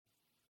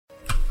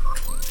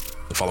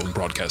The following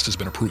broadcast has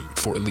been approved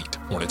for elite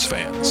Hornets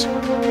fans. What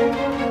a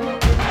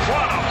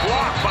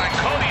block by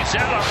Cody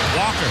Zeller.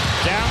 Walker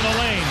down the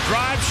lane,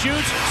 drive,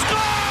 shoots,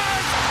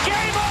 scores!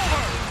 Game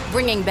over!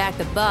 Bringing back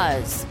the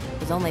buzz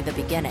was only the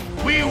beginning.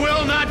 We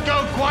will not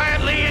go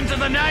quietly into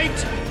the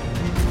night.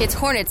 It's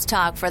Hornets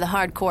talk for the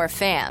hardcore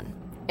fan.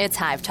 It's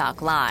Hive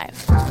Talk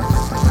Live.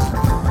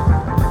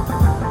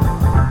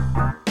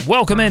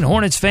 Welcome in,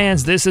 Hornets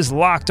fans. This is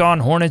Locked On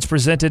Hornets,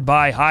 presented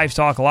by Hive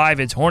Talk Live.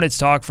 It's Hornets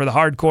talk for the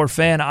hardcore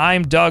fan.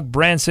 I'm Doug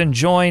Branson,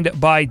 joined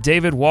by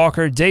David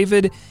Walker.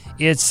 David,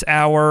 it's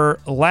our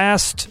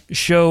last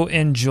show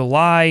in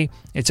July.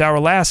 It's our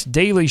last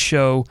daily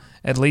show,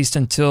 at least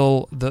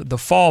until the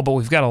fall, but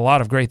we've got a lot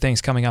of great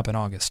things coming up in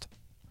August.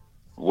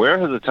 Where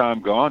has the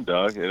time gone,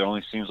 Doug? It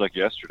only seems like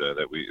yesterday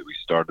that we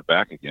started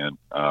back again.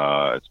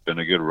 It's been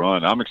a good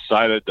run. I'm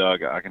excited,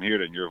 Doug. I can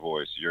hear it in your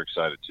voice. You're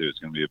excited, too. It's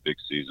going to be a big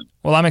season.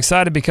 Well, I'm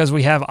excited because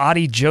we have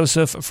Adi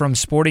Joseph from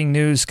Sporting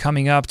News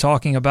coming up,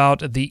 talking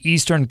about the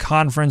Eastern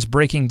Conference,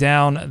 breaking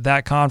down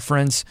that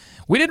conference.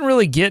 We didn't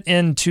really get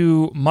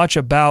into much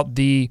about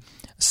the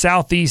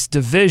Southeast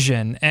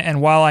Division,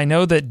 and while I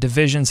know that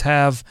divisions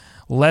have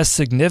less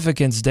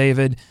significance,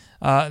 David,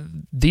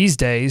 these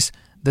days,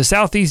 the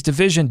Southeast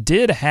Division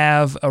did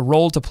have a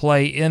role to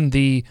play in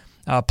the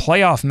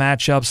playoff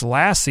matchups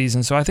last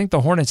season, so I think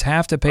the Hornets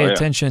have to pay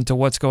attention to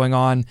what's going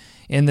on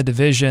in the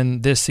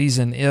division this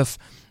season. If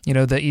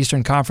the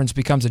Eastern Conference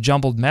becomes a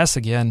jumbled mess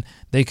again,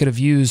 they could have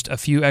used a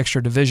few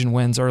extra division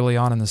wins early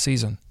on in the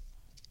season.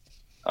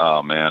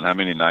 Oh man, how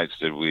many nights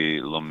did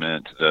we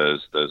lament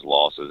those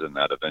losses in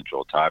that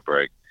eventual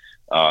tiebreak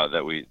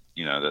that we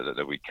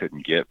that we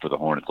couldn't get for the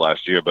Hornets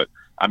last year? But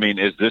I mean,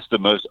 is this the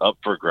most up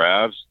for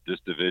grabs this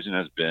division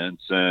has been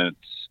since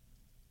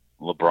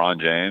LeBron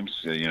James,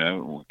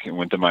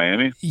 went to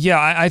Miami? Yeah,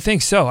 I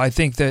think so. I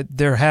think that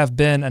there have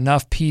been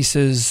enough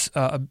pieces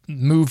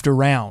moved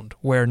around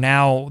where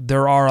now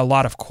there are a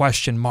lot of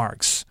question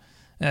marks.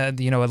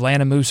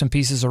 Atlanta moved some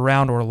pieces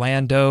around.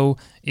 Orlando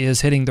is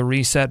hitting the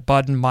reset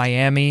button.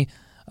 Miami,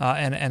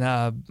 and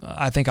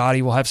I think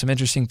Adi will have some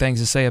interesting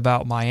things to say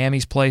about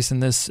Miami's place in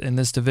this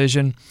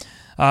division.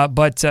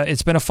 But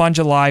it's been a fun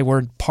July.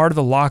 We're part of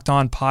the Locked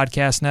On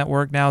Podcast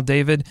Network now,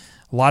 David.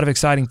 A lot of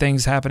exciting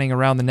things happening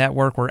around the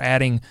network. We're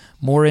adding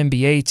more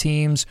NBA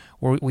teams.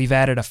 We've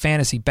added a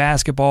fantasy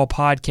basketball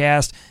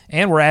podcast,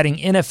 and we're adding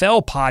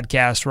NFL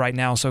podcasts right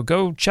now. So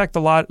go check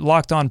the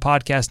Locked On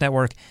Podcast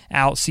Network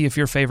out. See if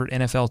your favorite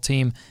NFL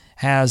team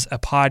has a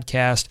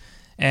podcast.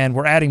 And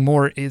we're adding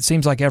more, it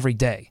seems like, every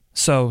day.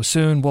 So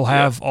soon we'll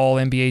have all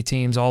NBA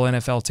teams, all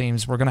NFL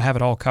teams. We're going to have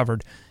it all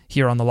covered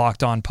here on the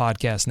Locked On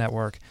Podcast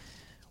Network.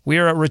 We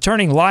are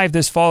returning live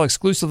this fall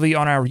exclusively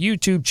on our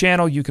YouTube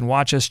channel. You can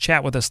watch us,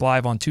 chat with us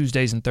live on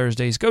Tuesdays and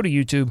Thursdays. Go to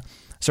YouTube,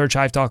 search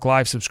Hive Talk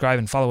Live, subscribe,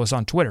 and follow us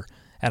on Twitter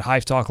at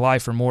Hive Talk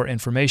Live for more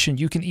information.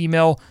 You can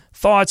email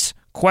thoughts,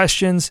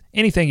 questions,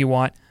 anything you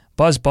want,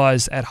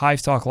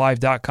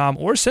 buzzbuzz@hivetalklive.com,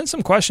 or send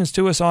some questions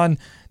to us on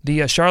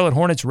the Charlotte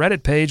Hornets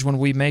Reddit page when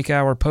we make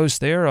our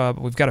post there.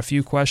 We've got a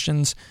few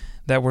questions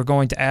that we're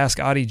going to ask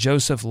Adi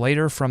Joseph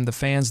later from the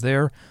fans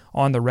there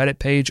on the Reddit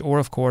page, or,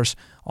 of course,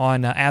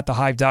 on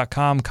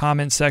atthehive.com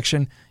comment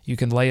section. You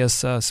can lay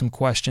us some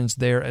questions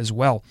there as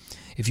well.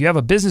 If you have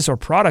a business or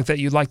product that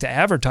you'd like to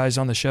advertise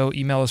on the show,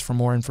 email us for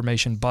more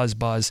information,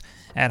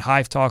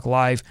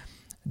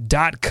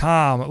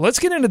 buzzbuzz@hivetalklive.com. Let's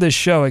get into this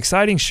show.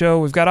 Exciting show.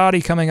 We've got Adi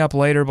coming up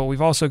later, but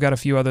we've also got a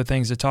few other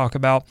things to talk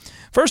about.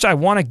 First, I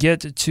want to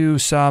get to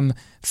some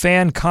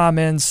fan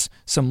comments,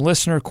 some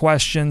listener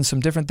questions, some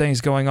different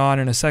things going on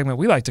in a segment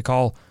we like to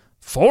call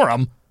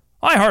Forum.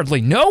 I hardly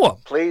know them.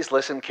 Please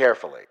listen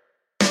carefully.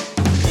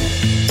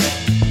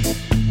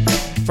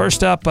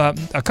 First up, a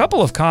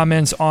couple of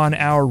comments on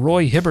our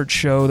Roy Hibbert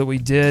show that we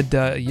did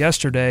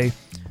yesterday.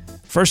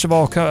 First of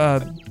all,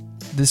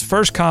 this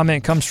first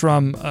comment comes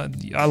from,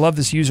 I love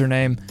this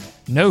username,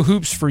 No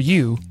Hoops for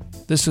You.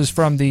 This is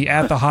from the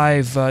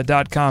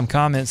atthehive.com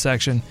comment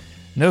section.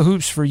 No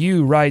Hoops for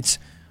You writes,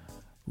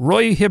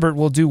 Roy Hibbert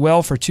will do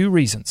well for two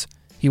reasons.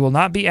 He will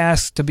not be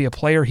asked to be a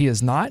player he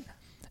is not,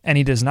 and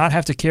he does not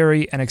have to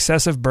carry an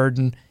excessive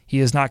burden he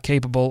is not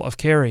capable of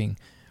carrying.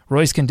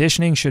 Roy's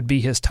conditioning should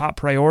be his top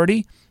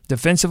priority.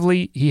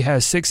 Defensively, he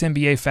has 6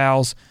 NBA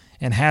fouls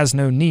and has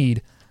no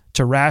need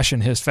to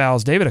ration his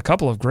fouls. David, a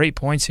couple of great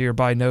points here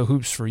by No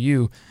Hoops for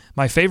You.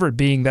 My favorite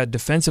being that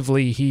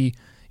defensively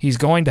he's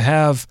going to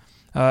have,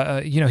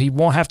 he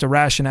won't have to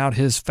ration out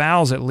his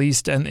fouls, at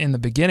least in the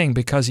beginning,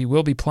 because he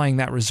will be playing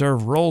that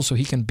reserve role, so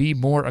he can be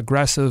more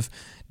aggressive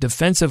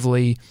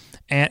defensively,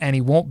 and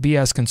he won't be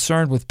as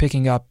concerned with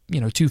picking up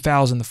 2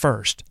 fouls in the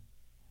first.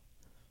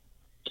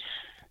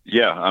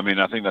 Yeah, I mean,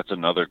 I think that's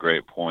another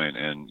great point.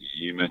 And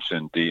you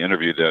mentioned the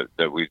interview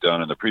that we've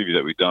done and the preview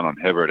that we've done on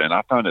Hibbert, and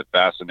I found it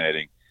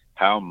fascinating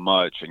how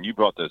much, and you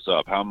brought this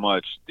up, how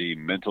much the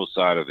mental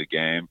side of the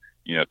game,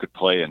 could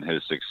play in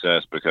his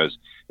success, because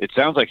it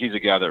sounds like he's a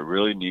guy that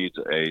really needs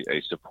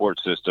a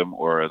support system,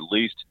 or at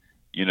least,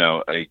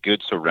 a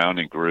good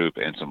surrounding group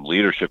and some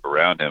leadership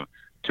around him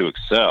to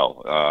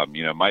excel.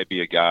 Might be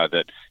a guy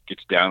that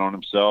gets down on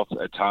himself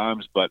at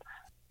times, but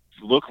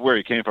look where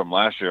he came from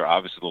last year.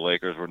 Obviously, the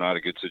Lakers were not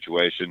a good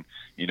situation.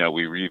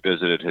 We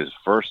revisited his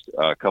first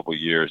couple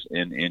years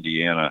in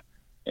Indiana,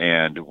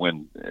 and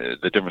when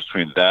the difference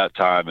between that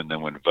time and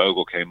then when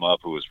Vogel came up,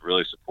 who was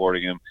really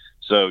supporting him.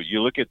 So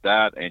you look at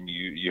that, and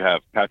you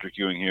have Patrick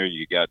Ewing here.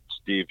 You got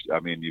Steve.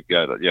 You've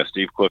got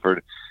Steve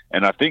Clifford,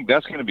 and I think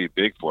that's going to be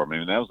big for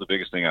him. That was the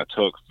biggest thing I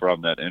took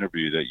from that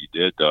interview that you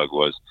did, Doug,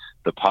 was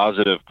the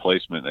positive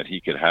placement that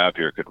he could have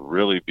here could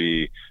really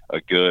be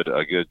a good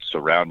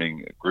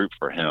surrounding group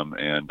for him.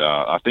 And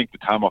I think the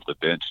time off the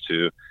bench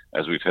too,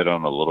 as we've hit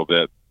on a little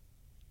bit,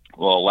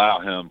 will allow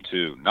him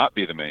to not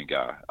be the main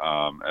guy,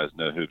 as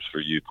No Hoops for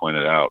You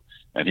pointed out,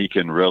 and he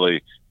can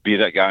really be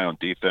that guy on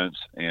defense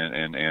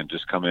and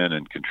just come in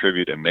and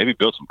contribute and maybe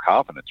build some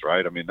confidence,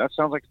 right? That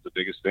sounds like it's the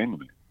biggest thing to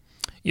me.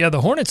 Yeah,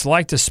 the Hornets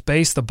like to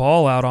space the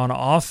ball out on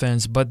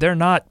offense, but they're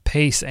not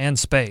pace and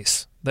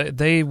space.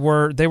 They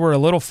were a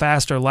little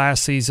faster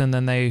last season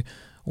than they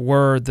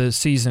were the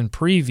season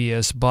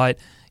previous, but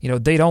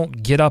they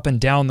don't get up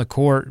and down the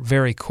court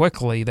very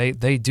quickly.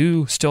 They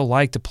do still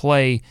like to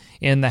play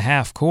in the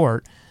half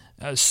court.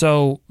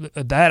 So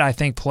that, I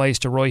think, plays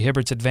to Roy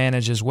Hibbert's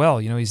advantage as well.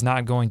 He's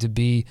not going to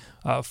be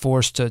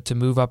forced to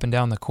move up and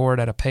down the court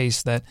at a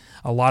pace that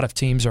a lot of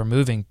teams are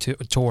moving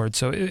toward.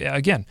 So,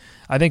 again,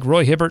 I think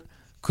Roy Hibbert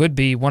could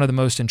be one of the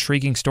most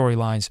intriguing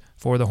storylines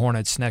for the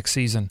Hornets next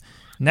season.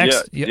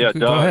 Next, Doug,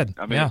 go ahead.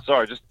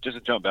 Sorry, just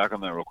to jump back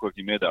on that real quick.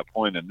 You made that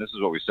point, and this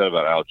is what we said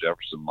about Al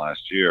Jefferson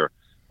last year,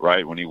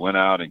 right? When he went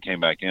out and came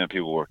back in,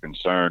 people were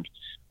concerned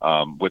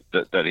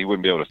that he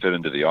wouldn't be able to fit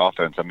into the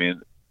offense.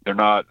 They're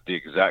not the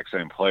exact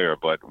same player,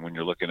 but when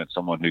you're looking at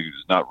someone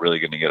who's not really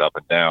going to get up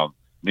and down,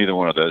 neither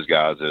one of those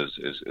guys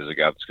is a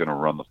guy that's going to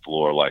run the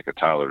floor like a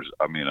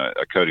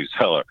Cody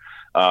Zeller.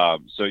 I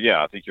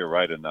think you're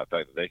right in that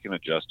fact that they can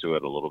adjust to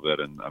it a little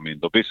bit. And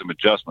there'll be some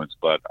adjustments,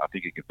 but I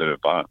think he can fit it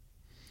fine.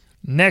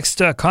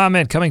 Next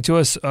comment coming to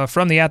us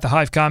from the At the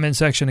Hive comment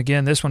section.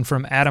 Again, this one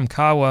from Adam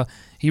Kawa.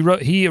 He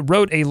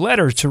wrote a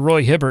letter to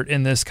Roy Hibbert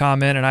in this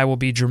comment, and I will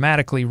be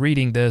dramatically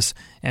reading this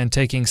and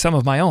taking some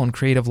of my own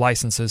creative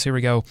licenses. Here we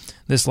go.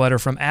 This letter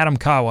from Adam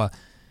Kawa.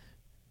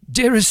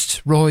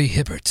 Dearest Roy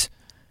Hibbert,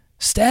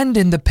 stand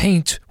in the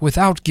paint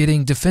without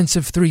getting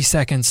defensive 3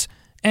 seconds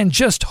and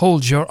just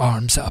hold your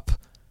arms up.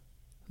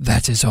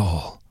 That is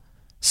all.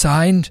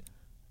 Signed,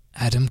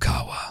 Adam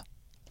Kawa.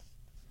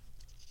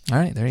 All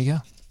right, there you go.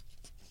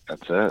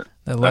 That's it.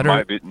 The letter,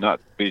 that might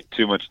not be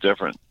too much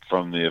different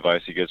from the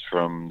advice he gets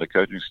from the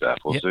coaching staff.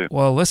 We'll see.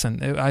 Well,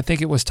 listen, I think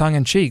it was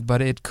tongue-in-cheek,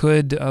 but it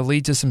could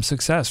lead to some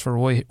success for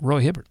Roy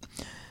Hibbert.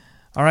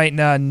 All right,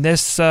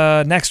 this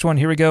next one,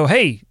 here we go.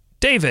 Hey,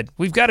 David,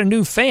 we've got a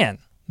new fan.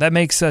 That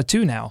makes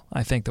 2 now,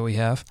 I think, that we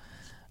have.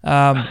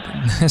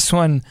 This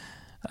one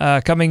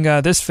coming,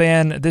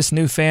 this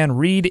new fan,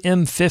 Reed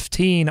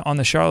M15 on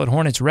the Charlotte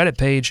Hornets Reddit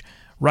page,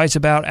 writes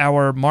about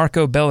our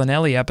Marco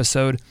Bellinelli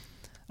episode.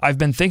 I've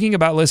been thinking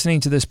about listening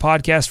to this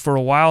podcast for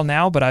a while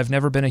now, but I've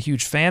never been a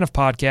huge fan of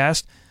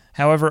podcasts.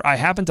 However, I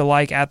happen to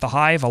like At the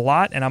Hive a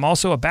lot, and I'm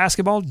also a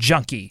basketball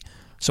junkie.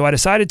 So I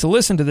decided to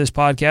listen to this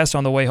podcast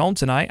on the way home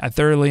tonight. I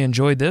thoroughly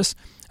enjoyed this,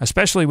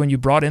 especially when you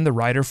brought in the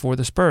writer for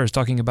the Spurs,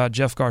 talking about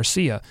Jeff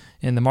Garcia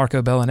in the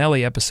Marco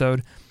Bellinelli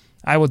episode.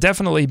 I will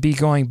definitely be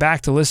going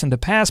back to listen to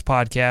past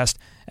podcasts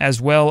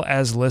as well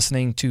as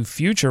listening to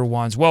future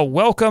ones. Well,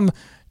 welcome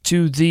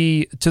to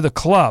the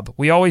club.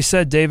 We always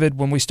said, David,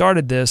 when we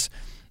started this,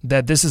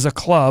 that this is a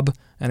club,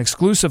 an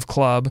exclusive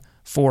club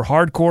for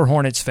hardcore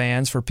Hornets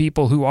fans, for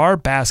people who are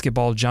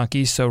basketball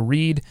junkies. So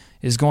Reed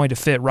is going to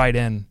fit right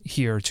in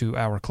here to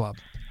our club.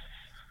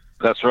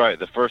 That's right.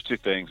 The first 2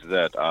 things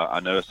that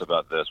I noticed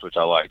about this, which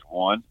I liked: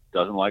 1,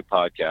 doesn't like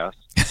podcasts,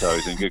 so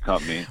he's in good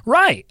company.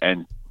 Right.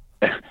 And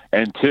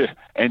two,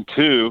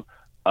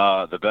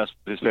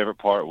 his favorite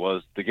part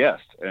was the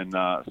guest. And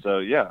that's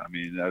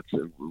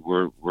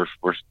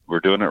we're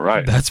doing it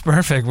right. That's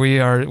perfect.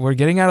 We're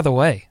getting out of the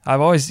way.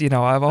 I've always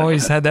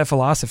had that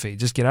philosophy.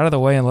 Just get out of the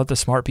way and let the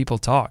smart people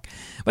talk.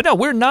 But no,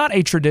 we're not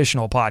a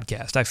traditional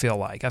podcast, I feel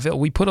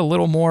we put a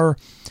little more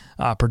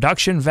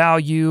production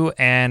value,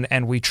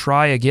 and we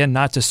try again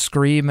not to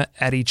scream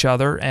at each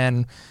other.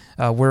 And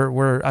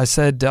I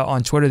said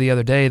on Twitter the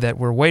other day that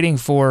we're waiting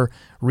for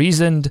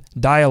reasoned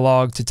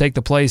dialogue to take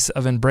the place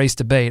of embraced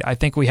debate. I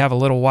think we have a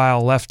little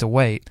while left to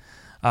wait,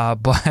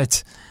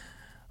 but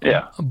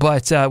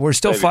we're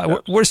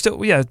still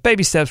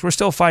baby steps. We're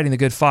still fighting the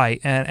good fight,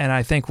 and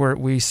I think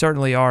we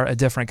certainly are a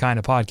different kind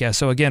of podcast.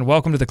 So again,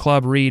 welcome to the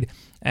club, Reed,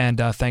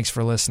 and thanks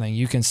for listening.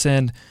 You can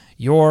send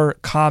your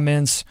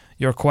comments,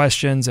 your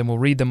questions, and we'll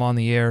read them on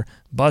the air.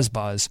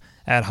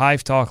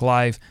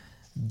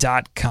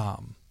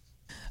 BuzzBuzz@HiveTalkLive.com.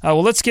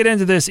 Well, let's get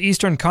into this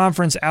Eastern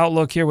Conference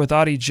outlook here with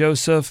Adi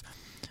Joseph.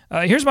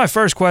 Here's my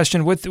first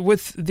question.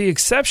 With the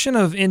exception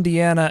of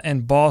Indiana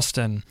and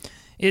Boston,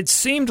 it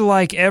seemed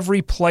like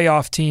every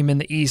playoff team in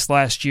the East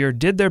last year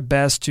did their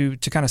best to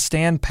kind of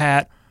stand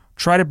pat,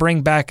 try to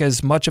bring back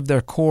as much of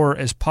their core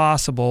as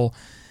possible.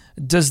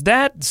 Does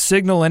that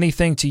signal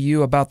anything to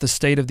you about the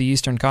state of the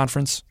Eastern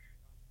Conference?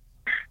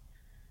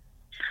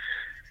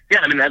 Yeah,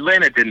 I mean,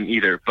 Atlanta didn't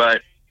either,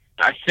 but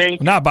I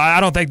think I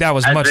don't think that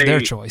was much their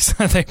choice.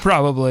 They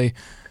probably.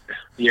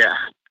 Yeah,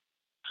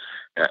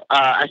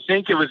 I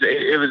think it was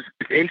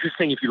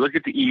interesting. If you look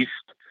at the East,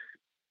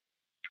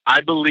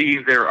 I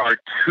believe there are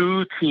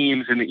 2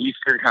 teams in the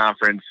Eastern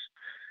Conference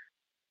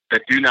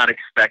that do not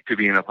expect to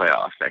be in the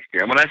playoffs next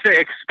year. And when I say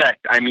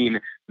expect, I mean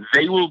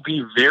they will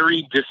be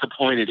very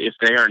disappointed if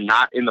they are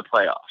not in the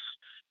playoffs.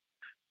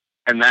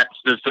 And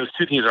those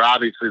 2 teams are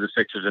obviously the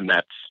Sixers and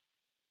Nets.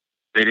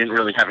 They didn't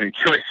really have any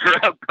choice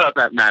about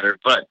that matter.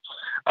 But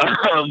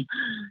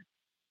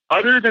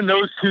other than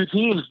those 2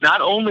 teams,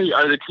 not only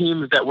are the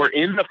teams that were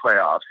in the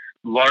playoffs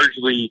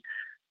largely,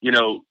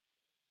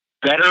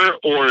 better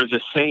or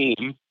the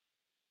same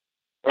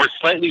or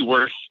slightly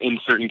worse in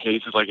certain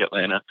cases like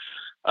Atlanta,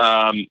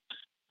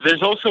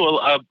 there's also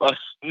a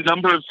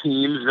number of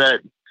teams that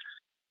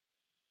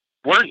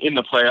weren't in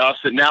the playoffs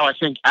that now I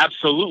think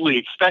absolutely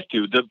expect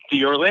to.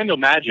 The Orlando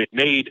Magic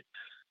made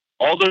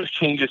all those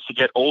changes to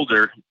get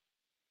older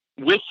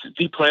with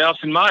the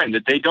playoffs in mind,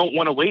 that they don't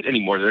want to wait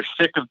anymore. They're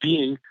sick of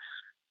being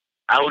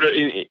out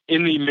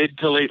in the mid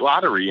to late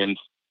lottery. And,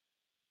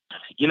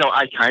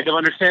 I kind of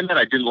understand that.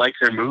 I didn't like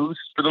their moves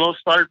for the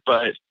most part,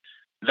 but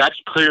that's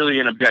clearly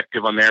an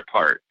objective on their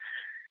part.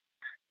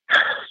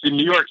 The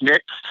New York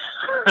Knicks,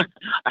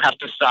 I have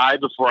to sigh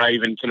before I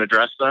even can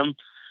address them.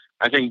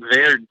 I think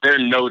they're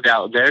no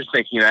doubt they're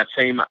thinking that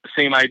same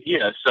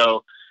idea.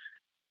 So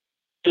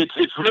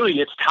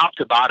it's top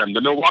to bottom.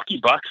 The Milwaukee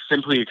Bucks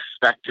simply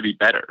expect to be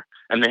better,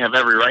 and they have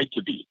every right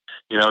to be.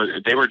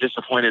 They were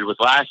disappointed with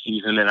last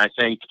season, and I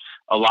think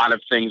a lot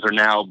of things are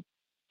now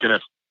going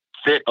to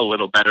fit a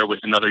little better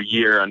with another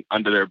year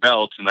under their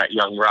belts and that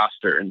young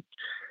roster. And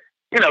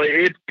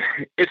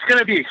it's going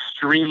to be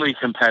extremely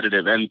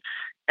competitive, and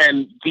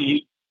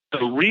the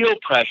real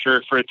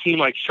pressure for a team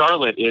like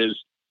Charlotte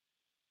is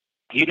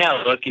you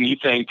now look and you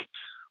think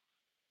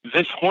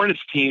this Hornets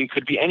team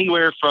could be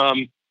anywhere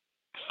from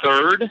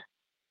 3rd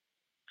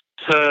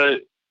to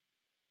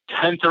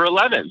 10th or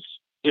 11th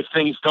if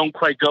things don't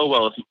quite go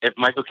well. If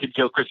Michael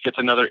Kidd-Gilchrist gets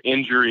another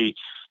injury,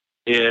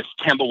 if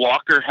Kemba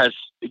Walker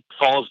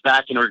falls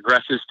back and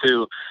regresses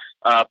to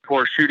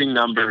poor shooting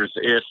numbers,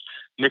 if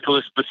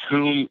Nicholas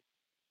Batum,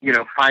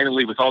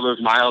 finally with all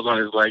those miles on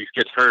his legs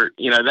gets hurt,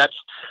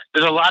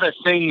 there's a lot of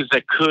things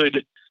that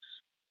could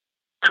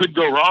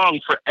go wrong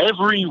for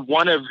every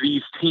one of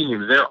these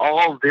teams. They're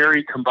all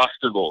very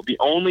combustible. The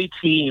only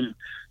teams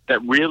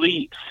that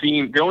really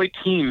seem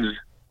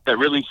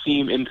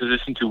in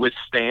position to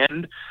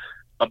withstand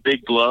a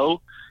big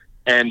blow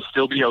and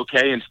still be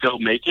okay and still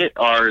make it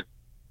are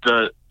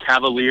the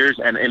Cavaliers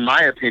and, in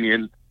my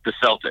opinion, the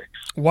Celtics.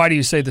 Why do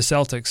you say the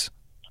Celtics?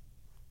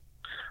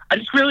 I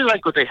just really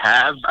like what they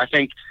have. I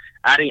think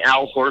adding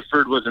Al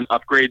Horford was an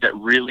upgrade that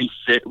really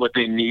fit what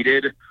they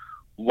needed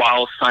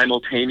while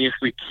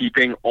simultaneously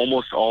keeping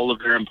almost all of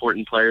their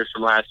important players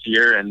from last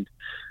year. And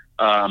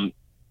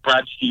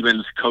Brad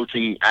Stevens'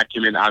 coaching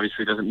acumen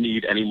obviously doesn't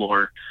need any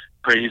more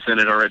praise than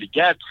it already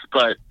gets.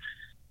 But,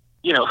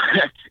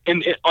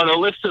 on a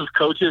list of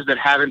coaches that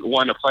haven't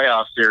won a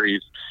playoff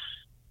series,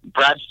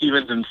 Brad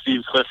Stevens and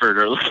Steve Clifford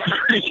are looking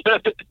pretty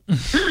good.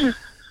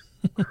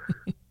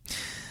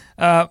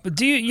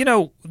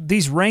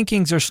 These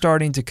rankings are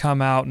starting to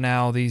come out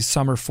now, these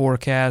summer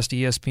forecasts.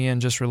 ESPN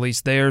just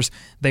released theirs.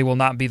 They will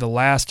not be the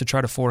last to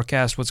try to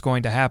forecast what's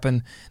going to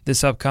happen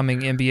this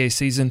upcoming NBA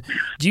season.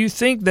 Do you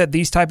think that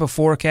these type of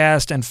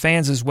forecasts, and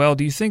fans as well,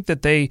 do you think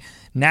that they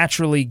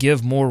naturally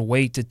give more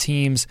weight to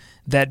teams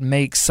that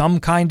make some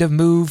kind of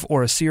move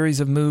or a series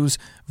of moves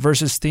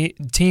versus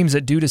teams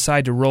that do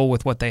decide to roll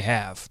with what they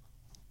have?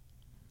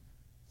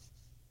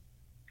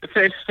 It's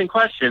an interesting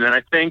question, and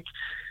I think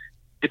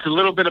it's a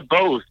little bit of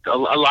both. A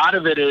lot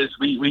of it is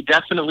we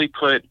definitely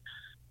put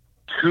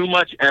too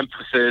much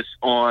emphasis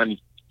on.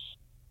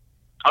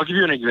 I'll give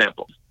you an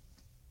example.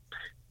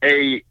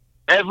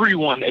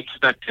 Everyone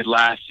expected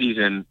last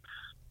season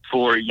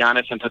for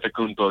Giannis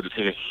Antetokounmpo to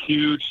take a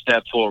huge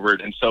step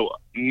forward, and so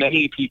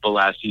many people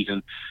last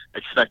season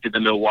expected the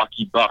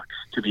Milwaukee Bucks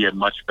to be a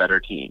much better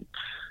team.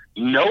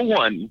 No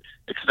one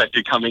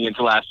expected coming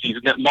into last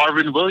season that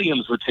Marvin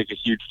Williams would take a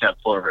huge step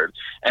forward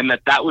and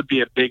that would be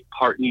a big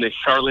part in the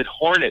Charlotte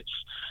Hornets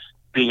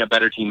being a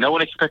better team. No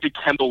one expected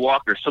Kemba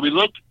Walker. So we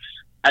look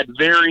at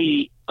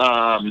the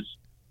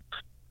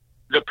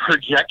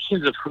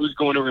projections of who's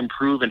going to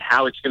improve and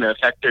how it's going to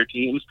affect their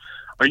teams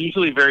are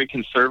usually very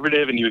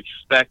conservative, and you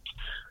expect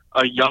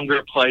a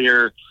younger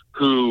player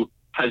who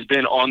has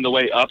been on the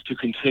way up to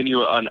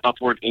continue an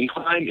upward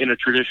incline in a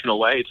traditional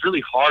way. It's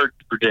really hard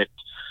to predict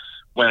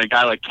when a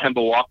guy like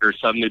Kemba Walker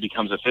suddenly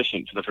becomes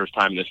efficient for the first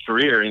time in his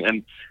career.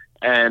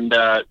 And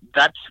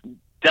that's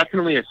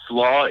definitely a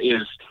flaw,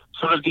 is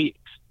sort of the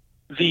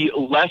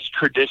less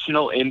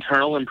traditional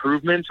internal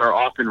improvements are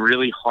often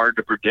really hard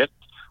to predict,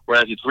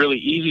 whereas it's really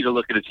easy to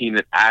look at a team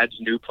that adds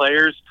new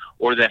players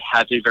or that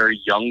has a very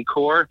young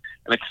core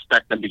and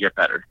expect them to get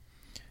better.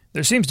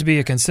 There seems to be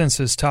a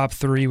consensus top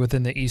 3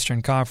 within the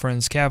Eastern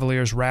Conference: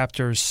 Cavaliers,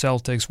 Raptors,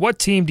 Celtics. What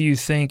team do you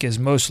think is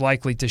most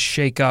likely to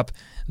shake up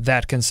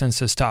that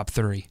consensus top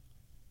 3?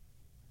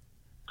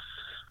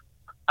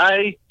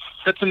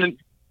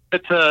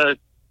 That's a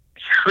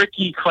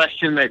tricky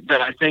question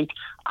that I think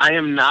I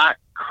am not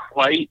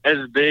quite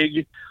as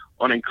big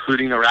on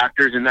including the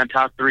Raptors in that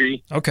top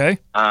three. Okay.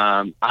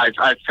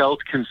 I've felt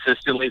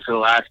consistently for the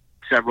last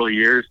several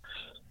years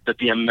that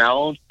the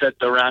amount that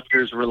the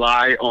Raptors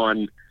rely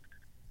on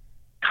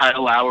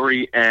Kyle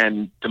Lowry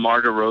and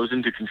DeMar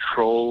DeRozan to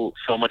control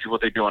so much of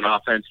what they do on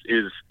offense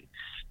is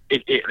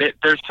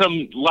there's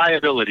some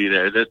liability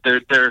there.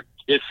 That there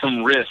is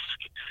some risk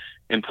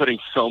in putting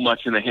so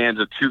much in the hands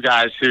of two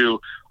guys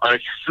who are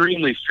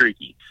extremely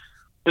streaky.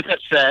 With that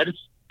said,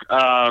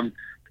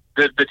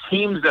 the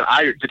team that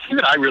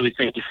I really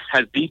think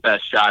has the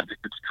best shot is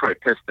the Detroit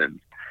Pistons.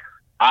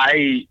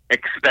 I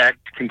expect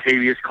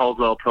Kentavious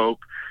Caldwell-Pope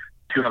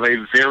to have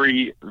a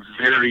very,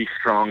 very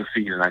strong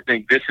season. I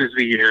think this is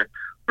the year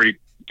where he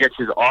gets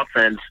his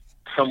offense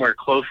somewhere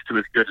close to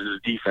as good as his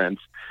defense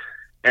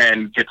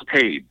and gets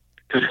paid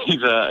because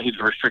he's a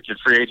restricted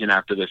free agent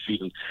after this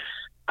season.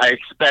 I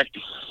expect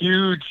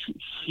huge,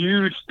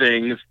 huge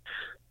things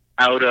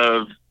out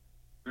of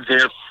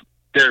their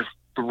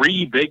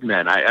three big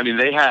men. I mean,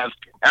 they have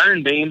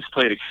Aaron Baines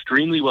played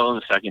extremely well in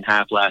the second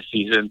half last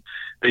season.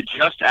 They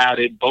just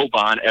added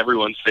Boban,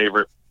 everyone's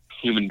favorite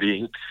human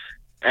being.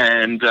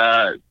 And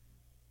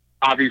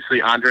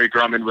obviously Andre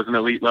Drummond was an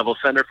elite level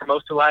center for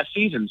most of last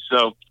season.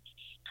 So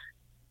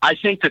I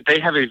think that they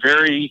have a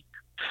very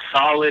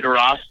solid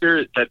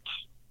roster. That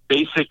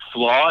basic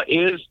flaw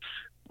is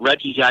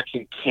Reggie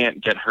Jackson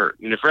can't get hurt.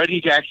 And if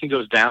Reggie Jackson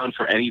goes down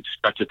for any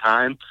stretch of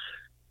time,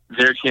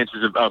 their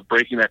chances of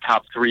breaking that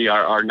top three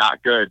are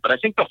not good. But I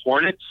think the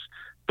Hornets,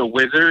 the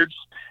Wizards,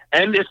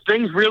 and if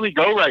things really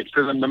go right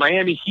for them, the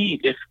Miami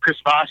Heat, if Chris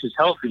Bosh is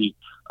healthy,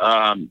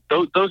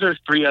 those are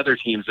three other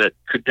teams that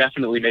could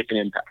definitely make an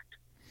impact.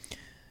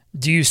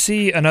 Do you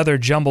see another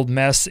jumbled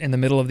mess in the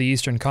middle of the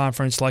Eastern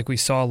Conference like we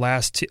saw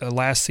last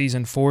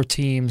season, 4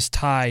 teams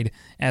tied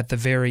at the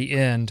very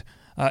end?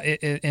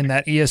 In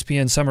that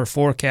ESPN summer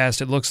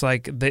forecast, it looks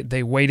like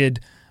they weighted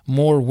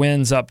more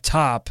wins up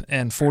top,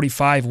 and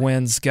 45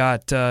 wins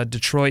got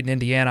Detroit and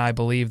Indiana, I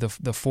believe,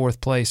 the fourth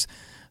place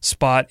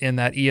spot in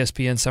that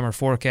ESPN summer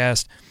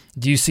forecast.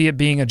 Do you see it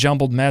being a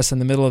jumbled mess in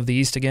the middle of the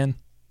East again?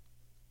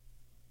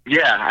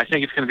 Yeah, I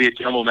think it's going to be a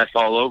jumbled mess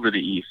all over the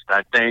East.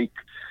 I think,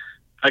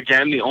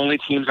 again, the only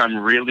teams I'm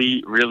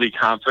really, really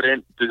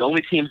confident, the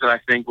only teams that I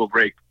think will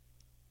break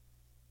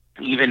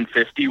even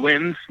 50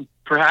 wins,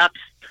 perhaps,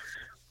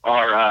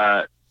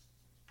 are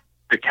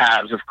the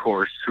Cavs, of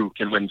course, who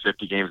can win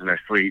 50 games in their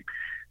sleep,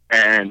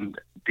 and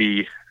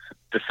the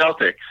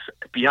Celtics.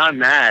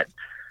 Beyond that,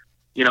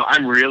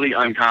 I'm really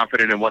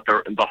unconfident in what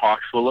the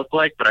Hawks will look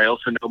like, but I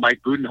also know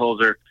Mike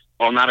Budenholzer,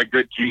 while not a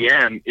good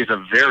GM, is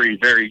a very,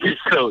 very good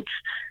coach,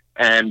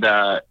 and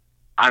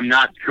I'm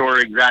not sure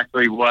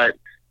exactly what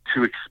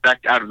to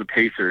expect out of the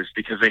Pacers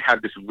because they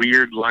have this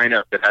weird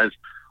lineup that has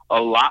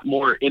a lot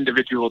more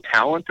individual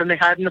talent than they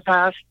had in the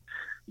past,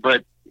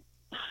 but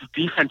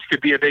defense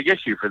could be a big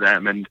issue for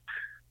them. And,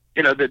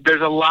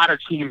 there's a lot of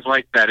teams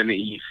like that in the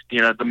East.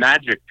 The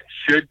Magic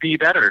should be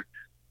better.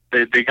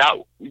 I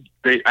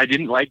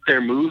didn't like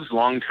their moves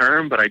long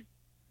term, but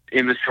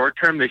in the short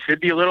term, they should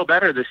be a little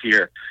better this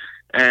year.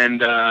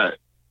 And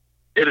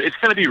it's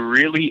going to be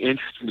really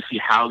interesting to see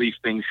how these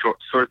things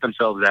sort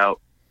themselves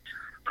out.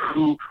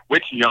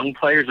 Which young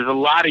players? There's a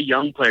lot of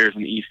young players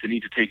in the East that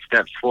need to take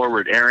steps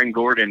forward. Aaron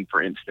Gordon,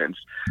 for instance.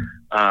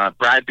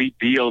 Bradley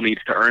Beal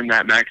needs to earn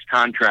that max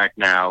contract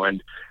now.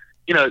 And,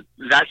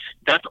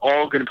 that's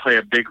all going to play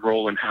a big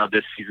role in how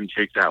this season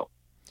shakes out.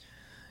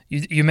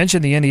 You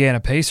mentioned the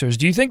Indiana Pacers.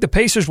 Do you think the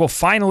Pacers will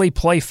finally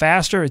play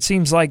faster? It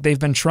seems like they've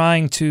been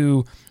trying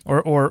to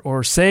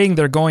or saying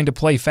they're going to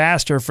play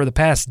faster for the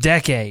past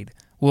decade.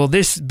 Will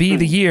this be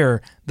the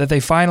year that they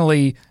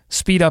finally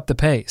speed up the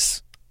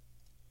pace?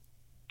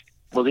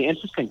 Well, the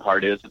interesting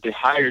part is that they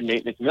hired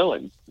Nate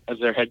McMillan as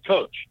their head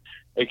coach,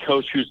 a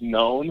coach who's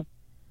known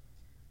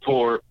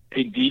for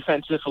a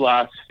defensive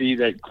philosophy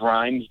that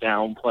grinds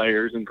down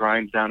players and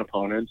grinds down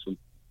opponents. And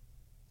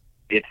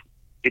it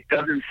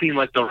doesn't seem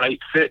like the right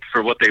fit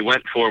for what they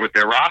went for with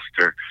their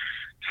roster.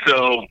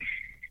 So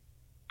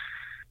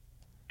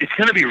it's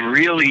going to be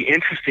really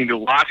interesting to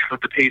watch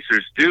what the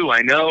Pacers do.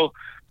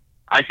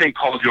 I think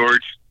Paul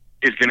George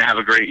is going to have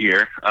a great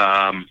year.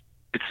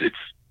 It's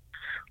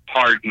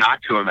hard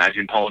not to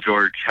imagine Paul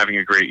George having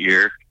a great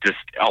year, just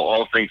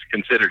all things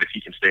considered, if he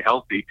can stay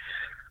healthy.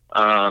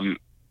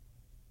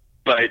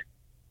 But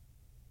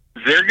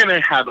they're going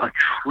to have a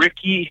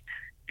tricky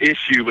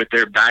issue with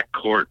their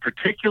backcourt,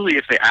 particularly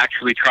if they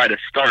actually try to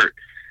start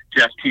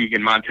Jeff Teague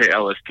and Monte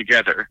Ellis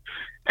together.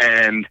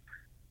 And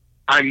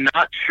I'm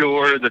not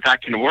sure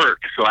that can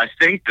work. So I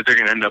think that they're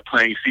going to end up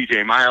playing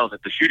C.J. Miles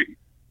at the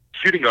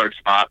shooting guard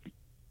spot.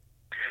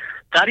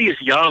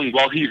 Thaddeus Young,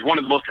 while he's one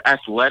of the most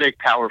athletic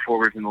power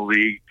forwards in the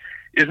league,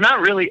 is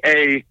not really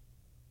a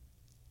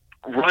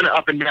run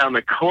up and down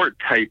the court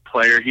type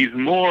player. He's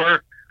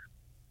more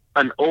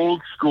an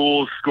old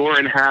school score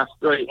and half.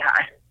 They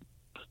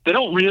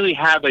don't really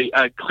have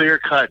a clear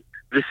cut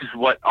this is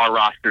what our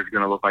roster is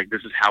going to look like.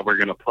 This is how we're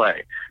going to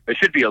play. They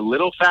should be a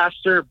little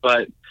faster,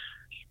 but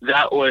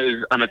that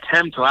was an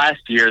attempt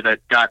last year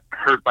that got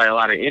hurt by a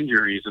lot of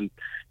injuries. And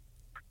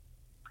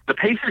the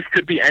Pacers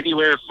could be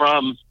anywhere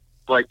from,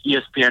 like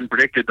ESPN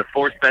predicted, the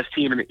 4th best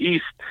team in the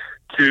East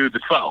to the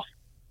 12th.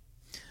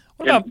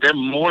 They're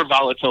more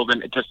volatile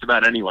than just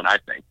about anyone, I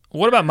think.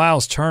 What about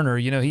Miles Turner?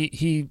 You know,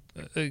 he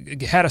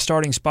had a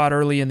starting spot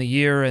early in the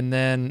year and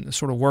then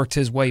sort of worked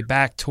his way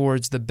back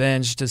towards the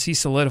bench. Does he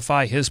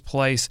solidify his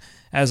place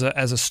as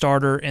a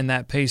starter in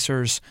that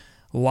Pacers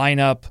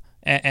lineup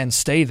and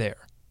stay there?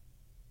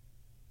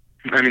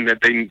 I mean,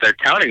 they're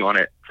counting on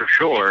it for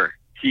sure.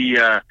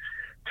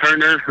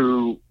 Turner,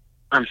 who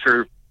I'm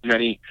sure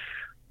many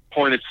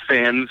Hornets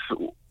fans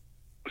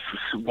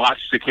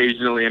watched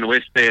occasionally and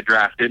wished they had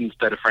drafted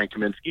instead of Frank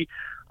Kaminsky.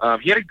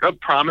 He had a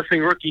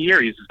promising rookie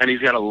year, he's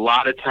got a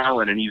lot of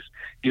talent, and he's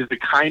the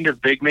kind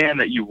of big man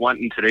that you want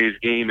in today's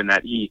game, in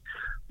that he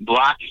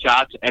blocks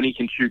shots and he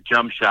can shoot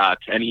jump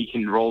shots and he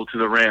can roll to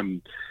the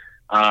rim.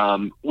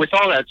 With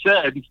all that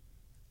said,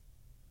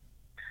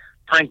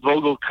 Frank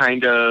Vogel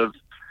kind of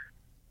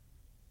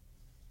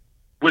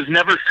was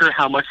never sure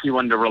how much he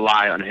wanted to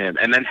rely on him.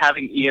 And then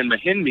having Ian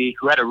Mahinmi,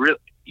 who had a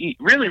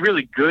really,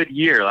 really good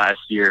year last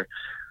year,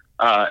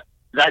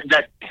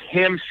 that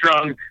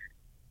hamstrung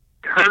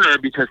Turner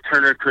because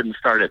Turner couldn't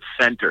start at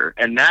center.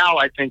 And now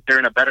I think they're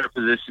in a better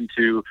position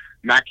to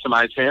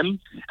maximize him,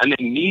 and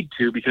they need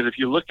to, because if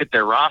you look at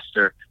their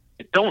roster,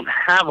 they don't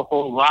have a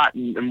whole lot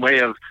in way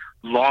of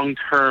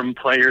long-term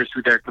players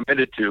who they're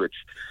committed to.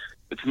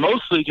 It's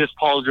mostly just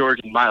Paul George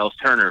and Miles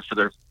Turner for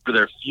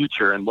their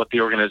future and what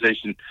the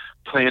organization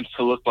plans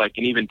to look like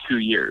in even 2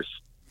 years.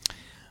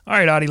 All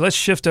right, Adi, let's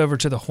shift over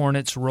to the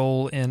Hornets'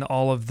 role in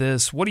all of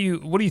this. What do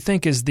you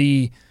think is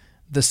the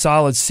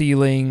solid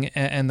ceiling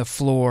and the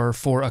floor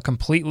for a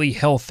completely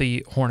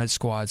healthy Hornet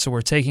squad? So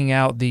we're taking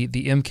out the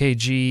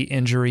MKG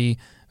injury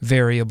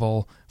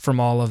variable from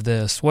all of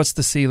this. What's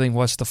the ceiling?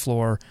 What's the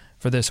floor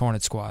for this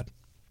Hornet squad?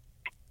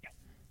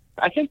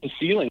 I think the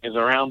ceiling is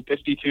around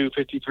 52,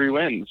 53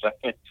 wins.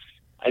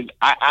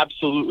 I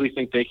absolutely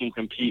think they can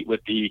compete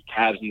with the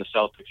Cavs and the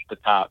Celtics at the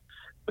top.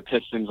 The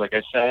Pistons, like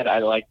I said, I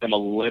like them a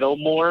little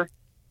more,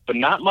 but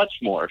not much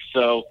more.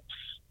 So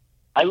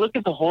I look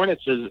at the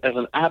Hornets as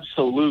an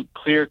absolute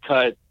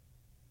clear-cut.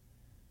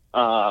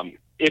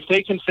 If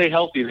they can stay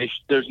healthy,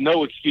 there's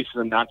no excuse for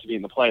them not to be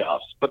in the playoffs.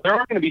 But there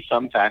are going to be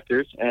some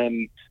factors,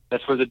 and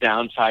that's where the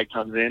downside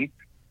comes in,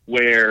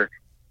 where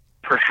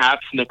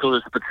perhaps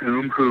Nicholas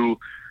Batum, who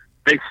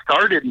they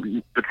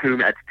started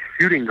Batum at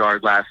shooting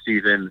guard last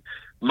season,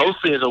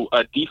 mostly as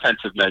a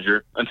defensive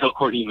measure until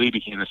Courtney Lee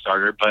became the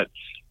starter. But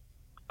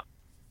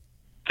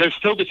there's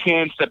still the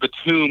chance that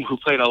Batum, who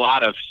played a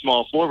lot of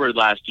small forward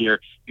last year,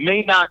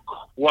 may not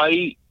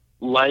quite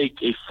like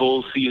a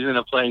full season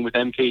of playing with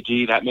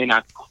MKG. That may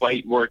not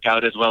quite work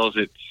out as well as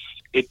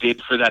it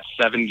did for that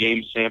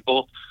 7-game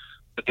sample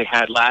that they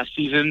had last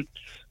season.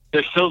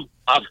 There's still,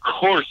 of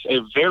course, a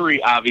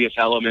very obvious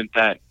element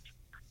that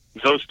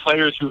those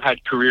players who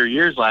had career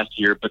years last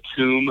year,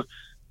 Batum,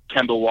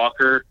 Kemba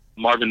Walker,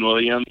 Marvin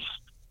Williams,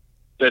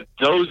 that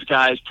those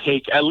guys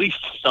take at least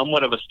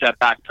somewhat of a step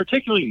back,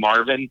 particularly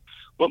Marvin.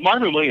 What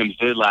Marvin Williams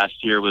did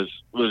last year was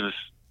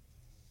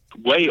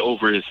way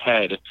over his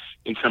head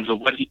in terms of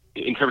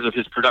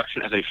his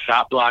production as a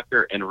shot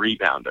blocker and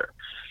rebounder.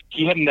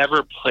 He had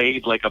never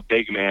played like a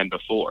big man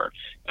before.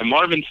 And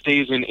Marvin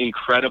stays in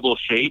incredible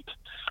shape,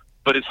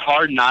 but it's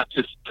hard not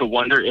to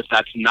wonder if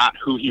that's not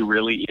who he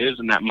really is,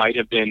 and that might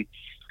have been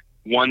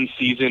one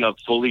season of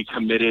fully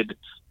committed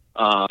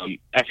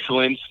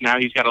excellence. Now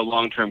he's got a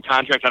long-term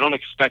contract. I don't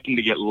expect him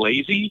to get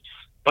lazy,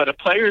 but a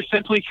player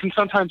simply can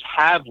sometimes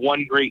have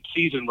one great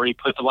season where he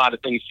puts a lot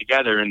of things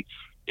together. And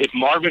if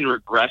Marvin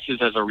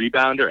regresses as a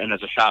rebounder and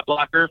as a shot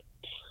blocker,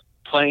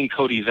 playing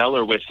Cody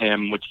Zeller with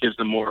him, which gives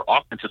them more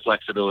offensive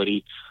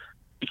flexibility,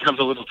 becomes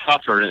a little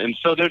tougher. And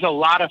so there's a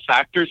lot of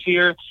factors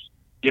here.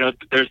 You know,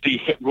 there's the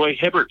Roy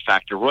Hibbert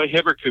factor. Roy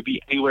Hibbert could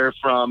be anywhere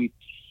from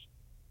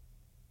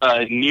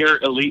a near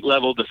elite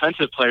level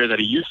defensive player that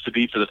he used to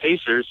be for the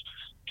Pacers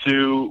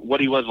to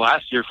what he was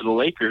last year for the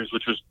Lakers,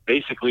 which was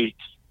basically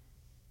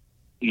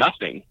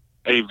nothing.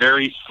 A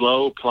very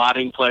slow,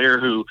 plodding player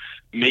who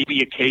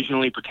maybe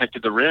occasionally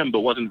protected the rim but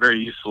wasn't very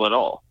useful at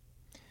all.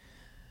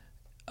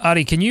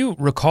 Adi, can you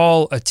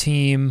recall a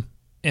team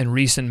in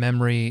recent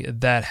memory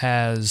that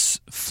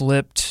has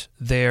flipped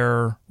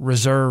their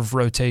reserve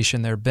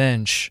rotation, their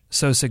bench,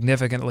 so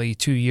significantly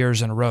 2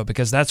 years in a row?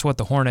 Because that's what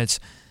the Hornets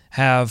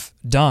have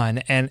done,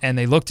 and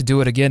they look to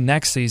do it again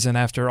next season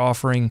after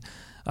offering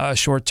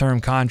short-term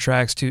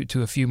contracts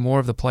to a few more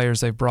of the players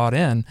they've brought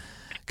in.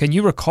 Can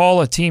you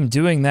recall a team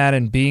doing that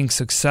and being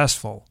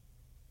successful?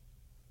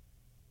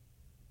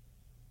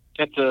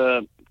 It's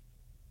a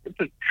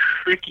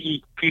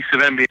tricky piece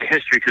of NBA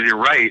history because you're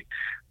right.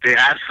 They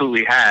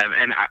absolutely have.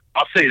 And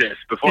I'll say this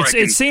before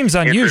it seems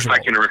unusual.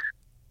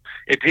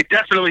 It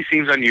definitely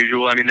seems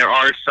unusual. I mean, there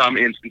are some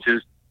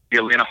instances. The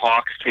Atlanta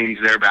Hawks change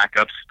their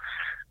backups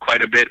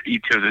quite a bit.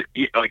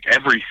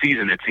 Every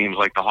season, it seems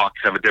like the Hawks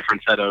have a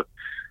different set of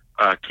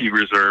key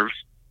reserves.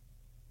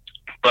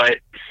 But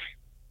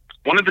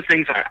one of the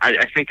things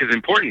I think is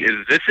important is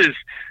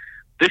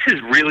this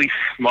is really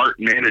smart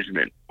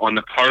management on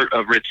the part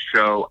of Rich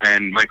Cho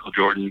and Michael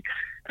Jordan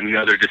and the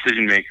other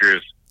decision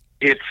makers.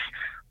 It's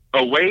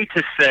a way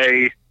to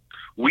say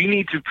we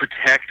need to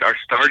protect our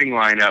starting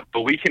lineup,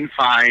 but we can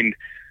find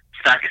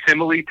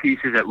facsimile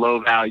pieces at low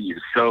value.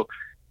 So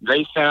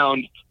they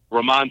found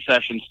Ramon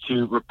Sessions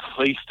to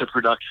replace the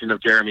production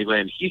of Jeremy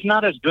Lin. He's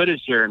not as good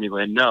as Jeremy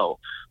Lin, no,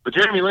 but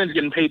Jeremy Lin's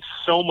getting paid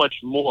so much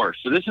more.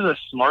 So this is a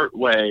smart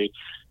way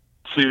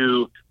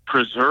to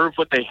preserve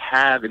what they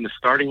have in the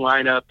starting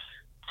lineup,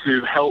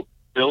 to help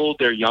build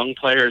their young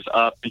players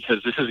up,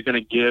 because this is going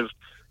to give,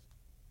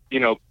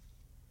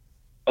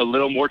 a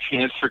little more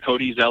chance for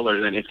Cody Zeller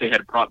than if they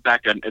had brought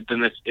back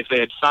if they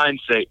had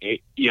signed,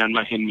 say, Ian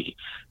Mahinmi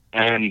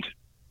and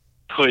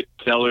put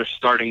Zeller's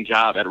starting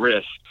job at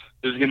risk.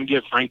 This is going to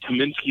give Frank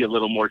Kaminsky a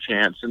little more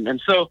chance.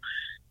 And so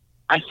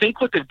I think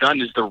what they've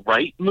done is the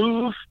right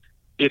move.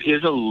 It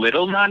is a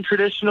little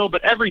non-traditional,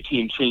 but every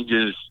team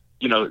changes,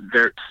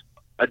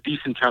 a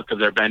decent chunk of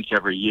their bench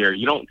every year.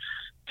 You don't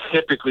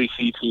typically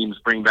see teams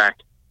bring back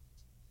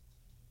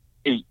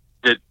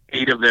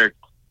eight of their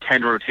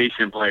 10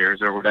 rotation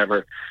players or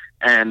whatever.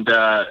 And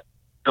the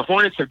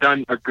Hornets have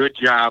done a good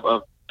job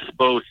of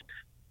both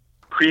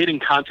creating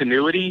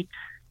continuity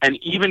and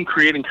even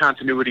creating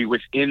continuity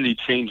within the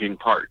changing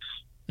parts.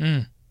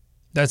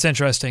 That's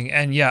interesting.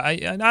 And yeah,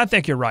 I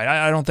think you're right.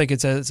 I don't think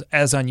it's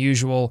as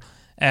unusual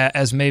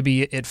as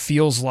maybe it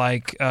feels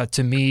like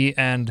to me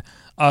and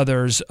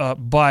others,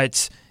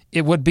 but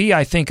it would be,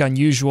 I think,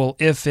 unusual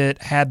if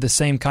it had the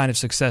same kind of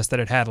success that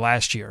it had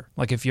last year.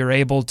 Like if you're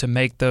able to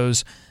make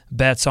those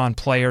bets on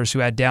players who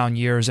had down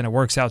years and it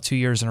works out 2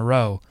 years in a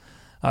row,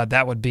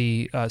 that would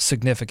be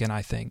significant,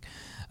 I think.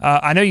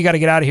 I know you got to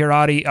get out of here,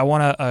 Adi. I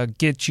want to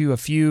get you a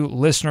few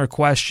listener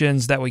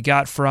questions that we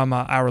got from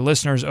our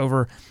listeners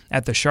over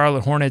at the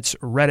Charlotte Hornets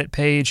Reddit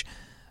page.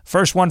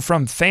 First one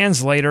from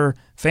Fanslater.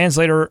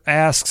 Fanslater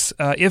asks,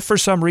 if for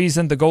some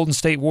reason the Golden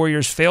State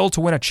Warriors fail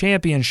to win a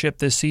championship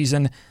this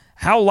season,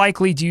 how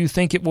likely do you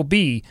think it will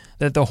be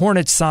that the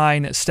Hornets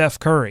sign Steph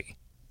Curry?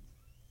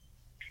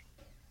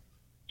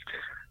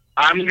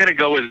 I'm going to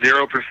go with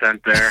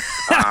 0% there.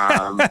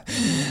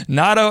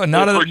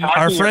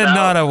 Our friend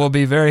Nada will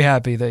be very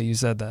happy that you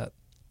said that.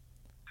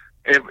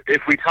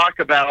 If we talk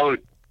about,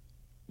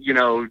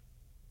 10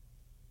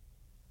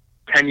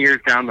 years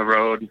down the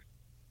road,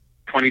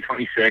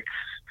 2026,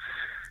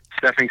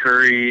 Stephen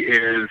Curry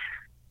is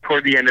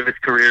toward the end of his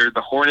career.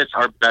 The Hornets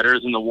are better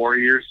than the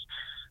Warriors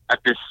at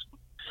this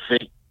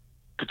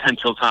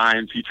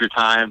future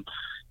time,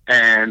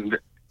 and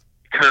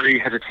Curry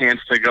has a chance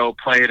to go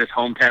play at his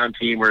hometown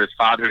team where his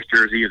father's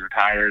jersey is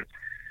retired.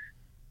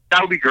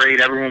 That would be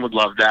great. Everyone would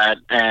love that.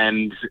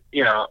 And,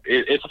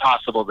 it's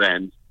possible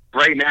then.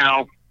 Right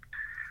now,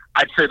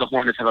 I'd say the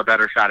Hornets have a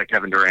better shot at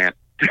Kevin Durant.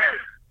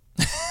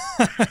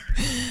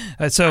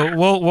 So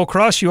we'll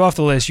cross you off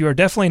the list. You are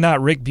definitely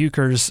not Rick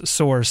Bucher's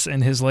source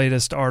in his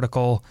latest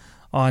article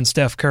on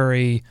Steph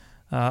Curry,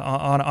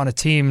 on a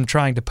team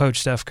trying to poach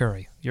Steph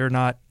Curry. You're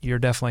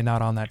definitely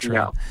not on that train.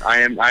 No, I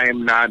am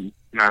not.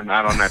 No, I'm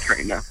not on that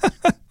train now.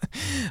 All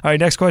right,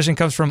 next question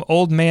comes from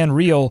Old Man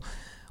Real.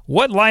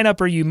 What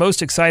lineup are you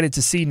most excited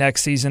to see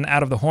next season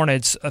out of the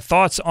Hornets?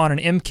 Thoughts on an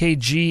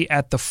MKG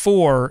at the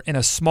 4 in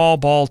a small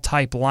ball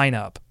type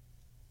lineup?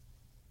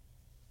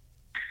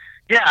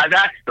 Yeah, I've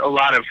asked a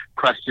lot of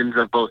questions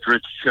of both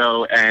Rich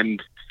Cho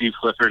and Steve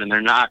Clifford, and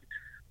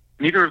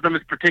neither of them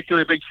is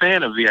particularly a big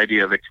fan of the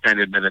idea of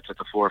extended minutes at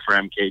the 4 for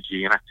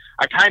MKG. And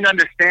I kind of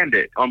understand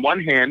it. On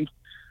one hand,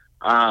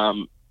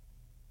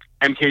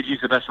 MKG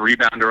is the best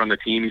rebounder on the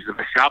team. He's the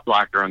best shot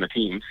blocker on the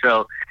team.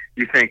 So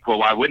you think, well,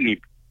 why wouldn't he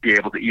be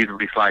able to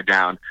easily slide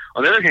down?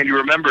 On the other hand, you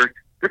remember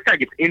this guy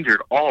gets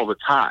injured all the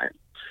time.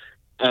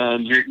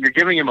 And you're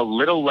giving him a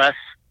little less,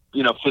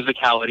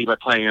 physicality by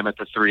playing him at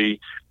the 3.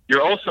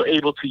 You're also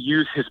able to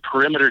use his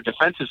perimeter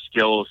defensive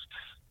skills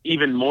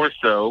even more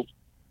so.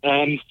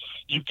 And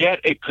you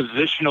get a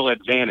positional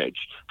advantage.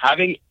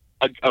 Having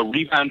a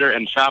rebounder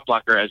and shot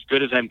blocker as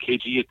good as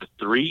MKG at the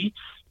 3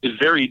 is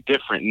very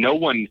different.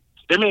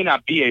 There may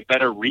not be a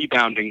better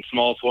rebounding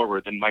small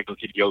forward than Michael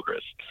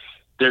Kidd-Gilchrist.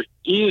 There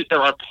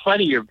are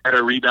plenty of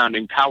better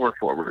rebounding power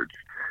forwards.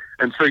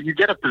 And so you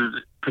get a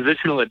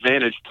positional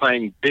advantage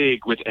playing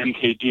big with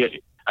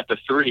MKG at the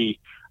 3,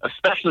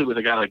 especially with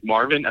a guy like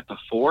Marvin at the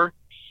 4.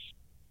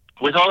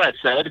 With all that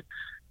said,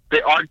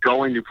 they are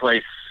going to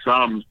play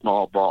some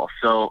small ball.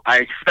 So I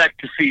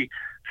expect to see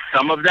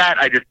some of that.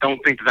 I just don't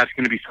think that's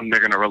going to be something they're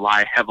going to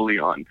rely heavily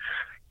on.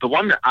 The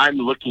one that I'm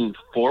looking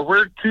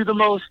forward to the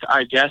most,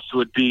 I guess,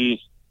 would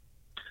be,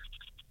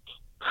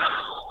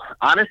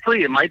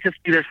 honestly, it might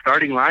just be their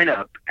starting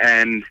lineup.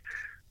 And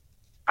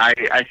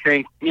I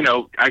think,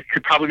 I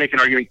could probably make an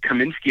argument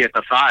Kaminsky at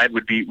the 5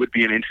 would be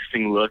an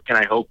interesting look. And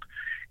I hope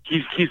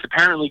he's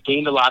apparently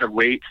gained a lot of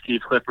weight.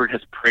 Steve Clifford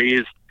has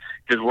praised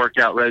his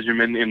workout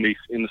regimen in the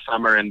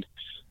summer. And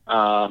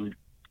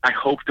I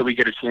hope that we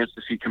get a chance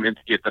to see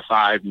Kaminsky at the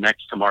 5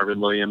 next to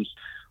Marvin Williams.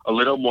 a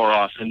little more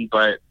often.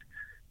 But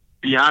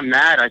beyond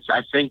that,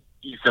 I think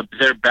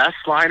their best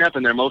lineup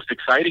and their most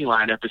exciting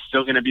lineup is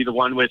still going to be the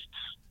one with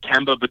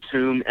Kemba,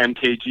 Batum,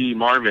 MKG,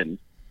 Marvin,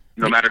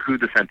 no matter who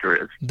the center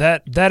is.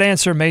 That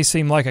answer may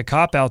seem like a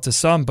cop-out to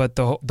some, but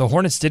the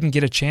Hornets didn't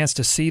get a chance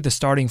to see the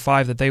starting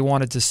five that they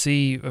wanted to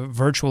see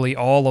virtually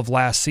all of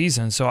last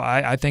season. So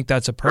I think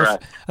that's a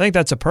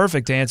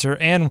perfect answer.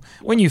 And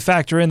when you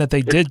factor in that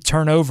they did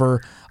turn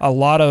over a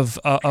lot of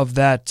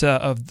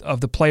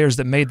the players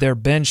that made their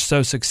bench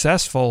so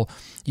successful,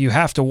 you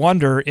have to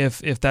wonder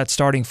if that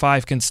starting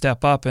five can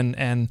step up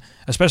and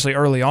especially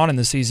early on in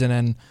the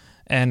season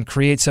and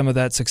create some of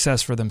that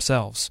success for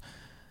themselves.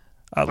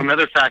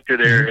 Another factor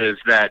there is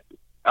that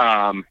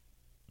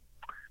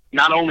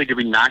not only did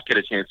we not get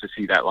a chance to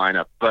see that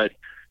lineup, but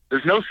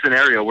there's no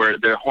scenario where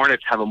the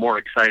Hornets have a more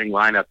exciting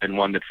lineup than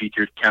one that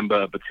features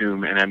Kemba,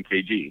 Batum, and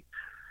MKG.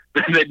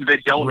 They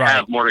don't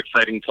have more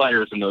exciting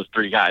players than those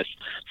three guys.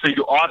 So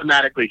you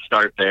automatically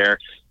start there.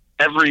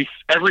 Every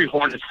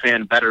Hornets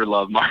fan better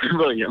love Marvin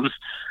Williams.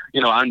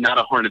 You know, I'm not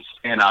a Hornets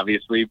fan,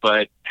 obviously,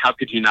 but how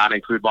could you not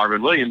include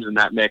Marvin Williams in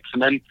that mix?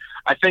 And then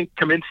I think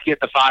Kaminsky at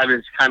the 5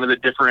 is kind of the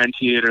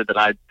differentiator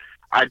that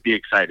I'd be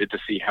excited to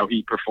see how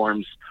he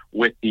performs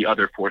with the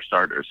other 4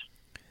 starters.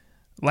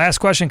 Last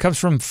question comes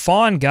from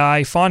Fawn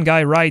Guy. Fawn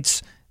Guy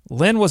writes,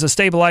 Lynn was a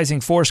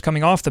stabilizing force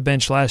coming off the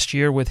bench last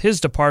year. With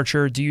his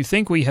departure, do you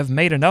think we have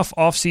made enough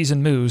offseason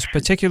moves,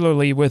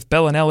 particularly with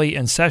Bellinelli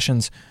and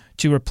Sessions,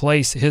 to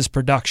replace his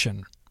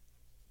production?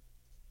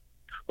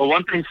 Well,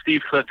 one thing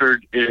Steve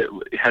Clifford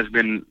has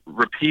been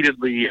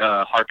repeatedly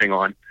harping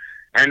on,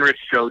 and Rich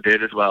Cho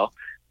did as well,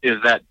 is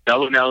that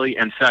Bellinelli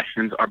and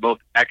Sessions are both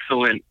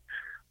excellent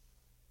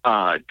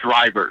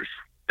drivers.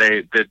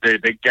 They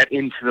get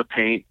into the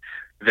paint.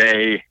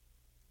 They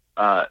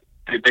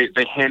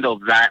handle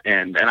that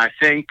end, and I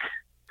think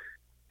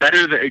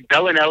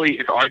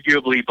Bellinelli is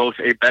arguably both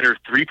a better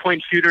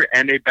 3-point shooter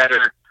and a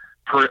better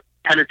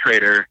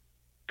penetrator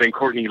than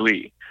Courtney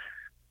Lee.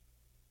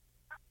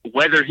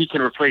 Whether he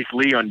can replace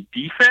Lee on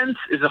defense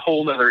is a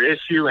whole other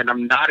issue, and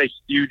I'm not a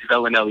huge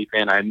Bellinelli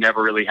fan. I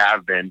never really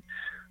have been.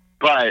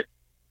 But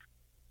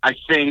I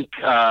think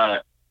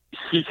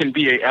he can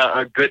be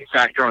a good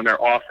factor on their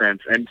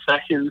offense. And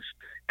Sessions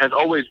has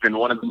always been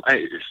one of them.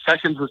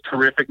 Sessions was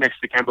terrific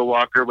next to Kemba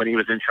Walker when he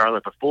was in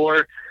Charlotte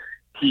before.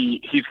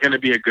 He's going to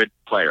be a good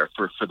player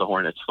for the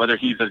Hornets. Whether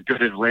he's as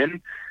good as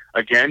Lynn,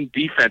 again,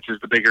 defense is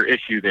the bigger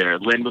issue there.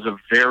 Lynn was a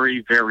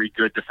very, very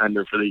good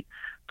defender for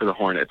the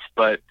Hornets.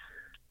 But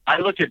I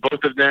look at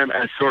both of them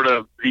as sort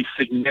of the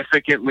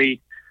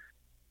significantly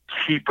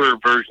cheaper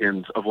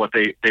versions of what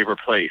they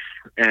replace.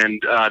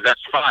 And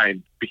that's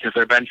fine because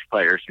they're bench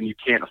players and you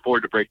can't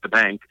afford to break the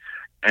bank.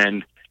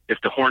 And if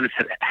the Hornets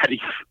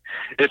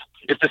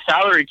if the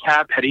salary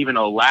cap had even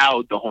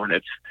allowed the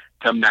Hornets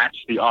to match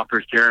the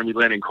offers Jeremy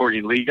Lin and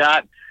Courtney Lee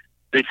got,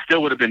 they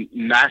still would have been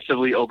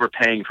massively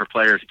overpaying for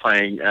players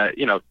playing,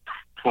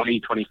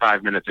 20,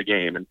 25 minutes a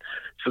game. And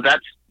so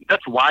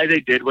that's why they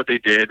did what they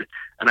did.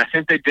 And I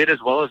think they did as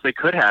well as they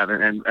could have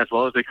and as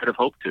well as they could have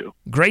hoped to.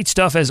 Great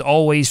stuff as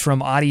always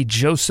from Adi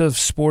Joseph,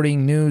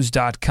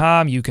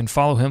 sportingnews.com. You can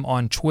follow him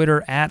on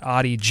Twitter at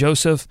Adi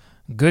Joseph.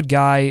 Good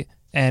guy.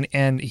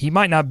 And he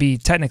might not be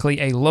technically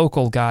a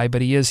local guy,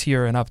 but he is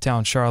here in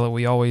Uptown Charlotte.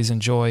 We always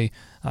enjoy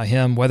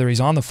him, whether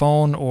he's on the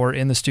phone or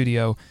in the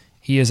studio.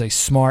 He is a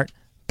smart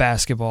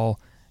basketball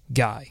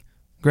guy.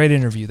 Great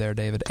interview there,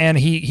 David. And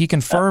he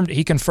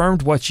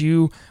confirmed what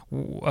you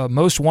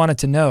most wanted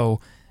to know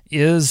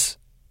is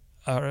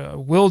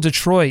will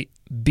Detroit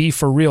be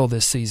for real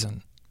this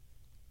season?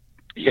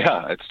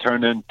 Yeah, it's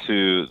turned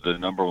into my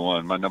number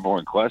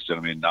one question.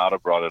 I mean, Nada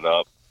brought it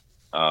up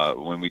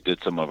when we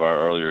did some of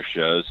our earlier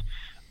shows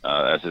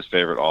as his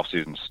favorite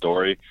offseason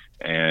story.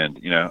 And,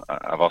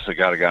 I've also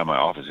got a guy in my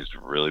office who's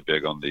really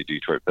big on the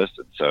Detroit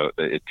Pistons. So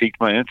it piqued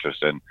my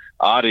interest. And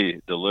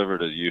Adi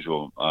delivered as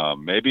usual.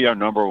 Maybe our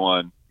number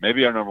one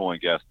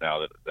guest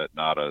now that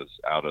Nada's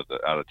out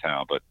of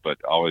town, but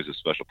always a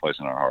special place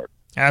in our heart.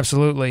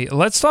 Absolutely.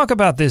 Let's talk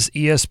about this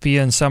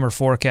ESPN summer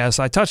forecast.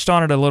 I touched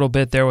on it a little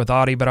bit there with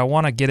Adi, but I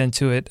want to get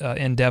into it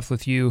in depth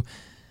with you.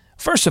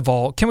 First of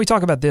all, can we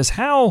talk about this?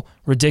 How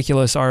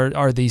ridiculous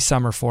are these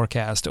summer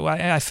forecasts?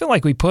 I feel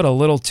like we get a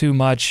little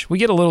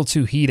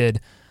too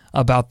heated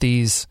about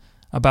these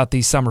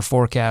summer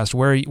forecasts,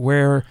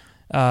 where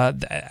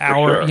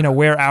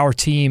our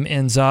team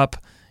ends up,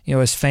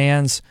 as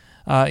fans.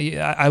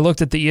 I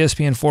looked at the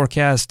ESPN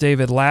forecast,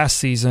 David, last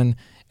season,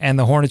 and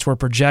the Hornets were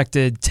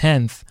projected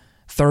 10th,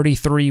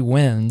 33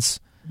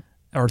 wins,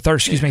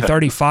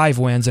 35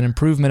 wins, an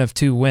improvement of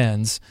 2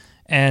 wins.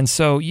 And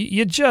so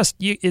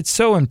it's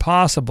so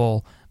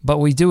impossible, but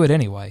we do it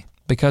anyway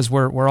because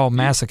we're all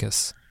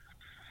masochists.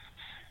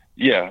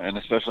 Yeah, and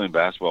especially in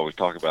basketball, we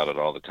talk about it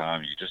all the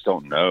time. You just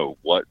don't know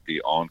what the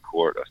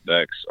on-court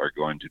effects are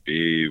going to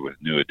be with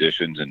new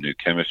additions and new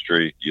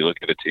chemistry. You look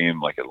at a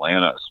team like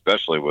Atlanta,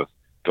 especially with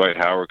Dwight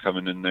Howard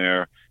coming in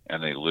there,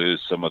 and they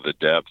lose some of the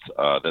depth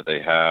that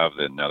they have.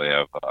 And now they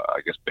have,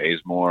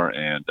 Bazemore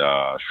and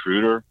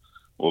Schroeder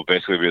will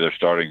basically be their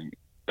starting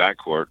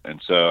backcourt.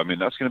 And so, I mean,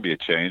 that's going to be a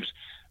change.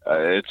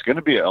 It's going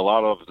to be a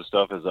lot of the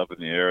stuff is up in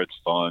the air. It's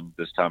fun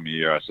this time of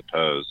year, I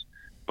suppose.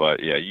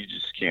 But, yeah, you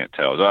just can't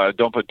tell.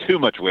 Don't put too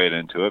much weight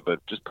into it,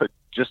 but just put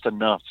just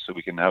enough so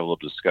we can have a little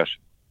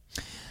discussion.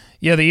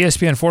 Yeah, the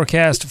ESPN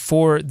forecast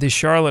for the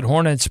Charlotte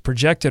Hornets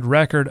projected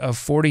record of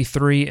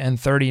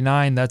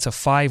 43-39. That's a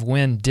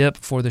 5-win dip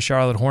for the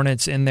Charlotte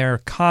Hornets. In their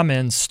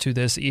comments to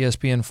this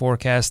ESPN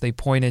forecast, they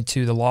pointed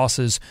to the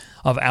losses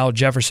of Al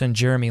Jefferson,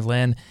 Jeremy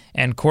Lin,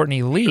 and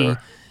Courtney Lee.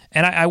 Sure.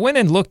 And I went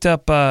and looked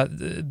up,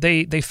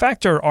 they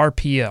factor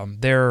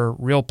RPM, their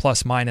real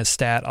plus-minus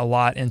stat, a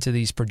lot into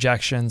these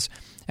projections.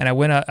 And I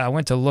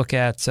went to look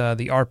at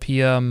the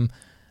RPM,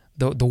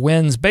 the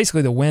wins,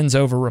 basically the wins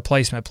over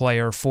replacement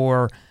player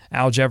for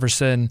Al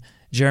Jefferson,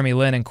 Jeremy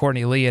Lin, and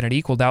Courtney Lee, and it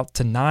equaled out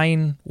to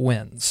 9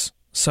 wins.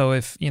 So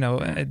if,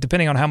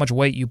 depending on how much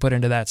weight you put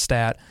into that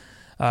stat,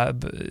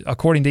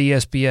 according to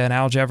ESPN,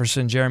 Al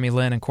Jefferson, Jeremy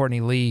Lin, and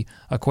Courtney Lee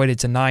equated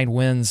to 9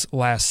 wins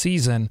last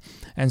season.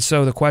 And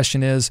so the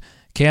question is,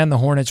 can the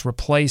Hornets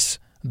replace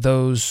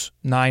those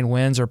 9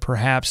 wins, or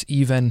perhaps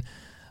even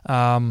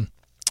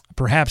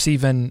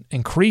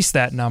increase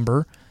that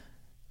number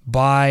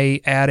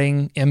by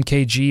adding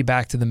MKG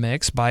back to the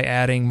mix, by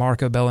adding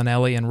Marco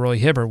Bellinelli and Roy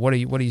Hibbert? What do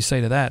you say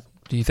to that?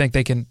 Do you think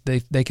they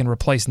can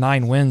replace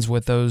 9 wins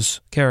with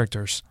those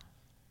characters?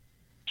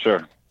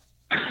 Sure.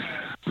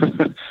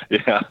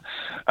 Yeah.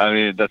 I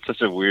mean, that's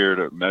such a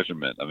weird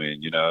measurement. I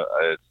mean,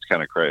 it's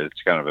kind of crazy.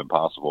 It's kind of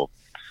impossible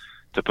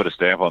to put a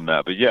stamp on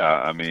that. But yeah,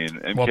 I mean,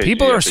 MKG, well,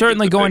 people are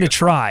certainly going to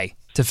try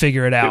to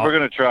figure it out. We're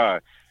going to try.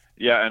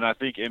 Yeah, and I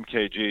think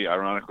MKG,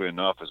 ironically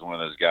enough, is one of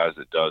those guys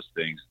that does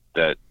things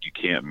that you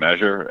can't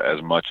measure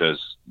as much as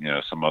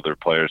some other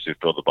players who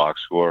fill the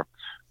box score.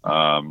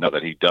 Not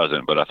that he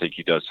doesn't, but I think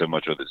he does so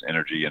much with his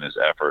energy and his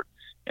effort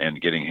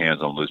and getting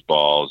hands on loose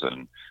balls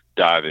and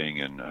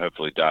diving and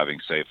hopefully diving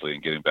safely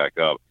and getting back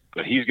up.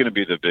 But he's going to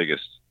be the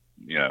biggest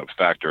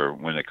factor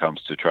when it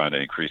comes to trying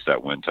to increase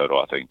that win total.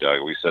 I think,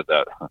 Doug, we said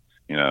that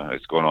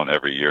it's going on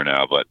every year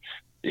now, but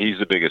he's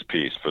the biggest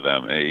piece for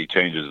them. He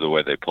changes the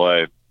way they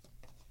play.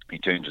 He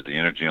changes the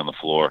energy on the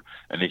floor,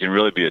 and he can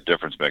really be a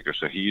difference maker.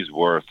 So he's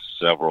worth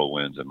several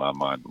wins in my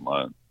mind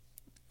alone.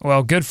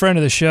 Well, good friend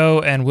of the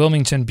show and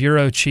Wilmington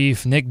Bureau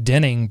Chief Nick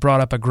Denning brought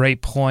up a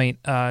great point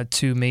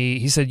to me.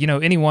 He said,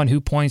 anyone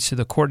who points to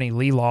the Courtney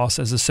Lee loss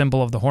as a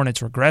symbol of the Hornets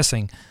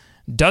regressing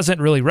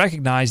doesn't really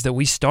recognize that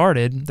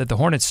the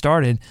Hornets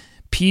started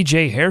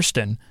P.J.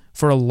 Hairston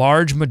for a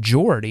large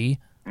majority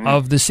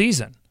of the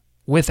season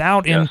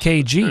without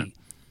MKG. Sure.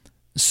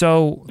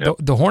 So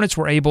the Hornets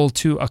were able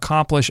to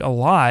accomplish a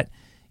lot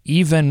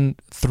even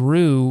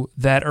through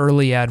that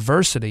early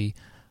adversity.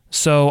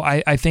 So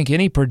I think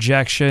any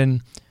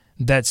projection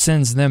that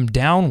sends them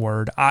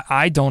downward,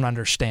 I don't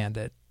understand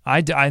it.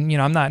 I'm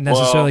not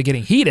necessarily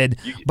getting heated,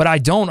 but I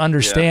don't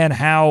understand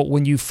how,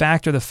 when you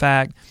factor the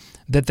fact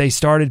that they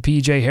started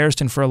P.J.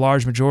 Hairston for a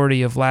large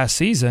majority of last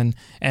season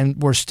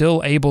and were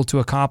still able to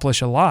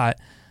accomplish a lot,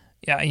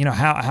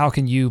 how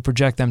can you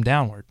project them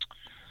downward?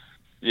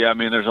 Yeah, I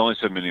mean, there's only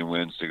so many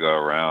wins to go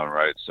around,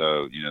 right?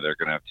 So, they're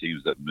going to have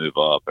teams that move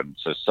up. And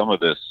so some of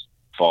this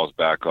falls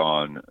back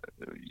on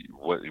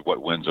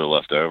what wins are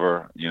left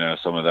over.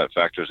 Some of that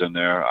factors in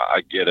there. I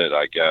get it,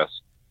 I guess.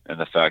 And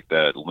the fact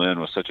that Lynn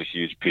was such a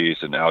huge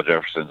piece and Al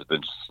Jefferson's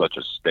been such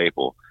a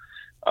staple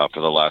for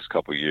the last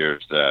couple of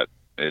years that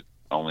it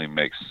only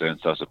makes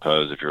sense, I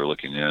suppose, if you're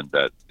looking in,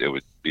 that it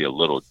would be a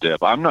little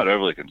dip. I'm not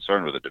overly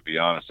concerned with it, to be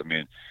honest. I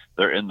mean,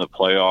 they're in the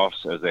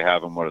playoffs as they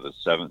have them. What are the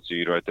 7th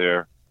seed right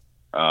there?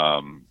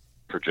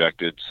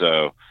 Projected.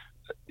 So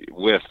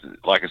with,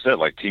 like I said,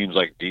 like teams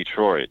like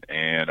Detroit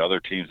and other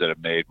teams that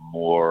have made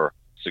more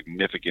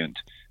significant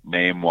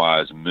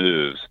name-wise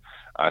moves,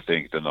 I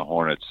think, than the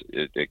Hornets,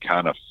 it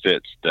kind of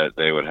fits that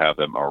they would have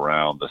them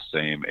around the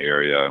same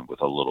area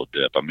with a little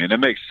dip. I mean, it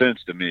makes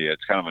sense to me.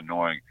 It's kind of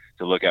annoying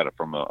to look at it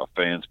from a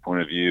fan's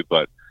point of view,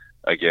 but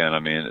again, I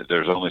mean,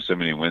 there's only so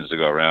many wins to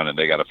go around, and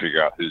they got to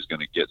figure out who's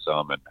going to get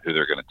some and who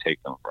they're going to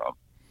take them from.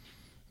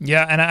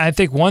 Yeah, and I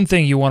think one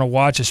thing you want to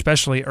watch,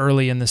 especially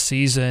early in the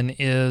season,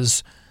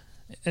 is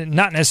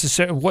not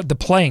necessarily what the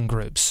playing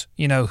groups,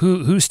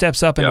 who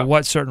steps up into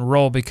what certain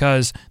role,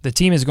 because the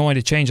team is going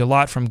to change a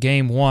lot from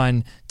game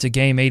 1 to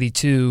game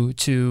 82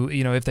 to,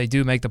 if they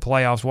do make the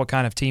playoffs, what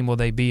kind of team will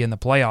they be in the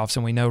playoffs?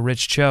 And we know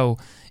Rich Cho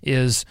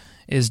is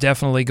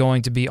definitely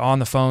going to be on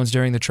the phones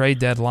during the trade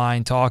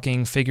deadline,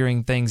 talking,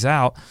 figuring things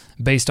out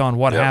based on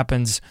what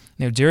happens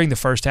during the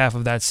first half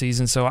of that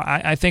season. So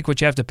I think what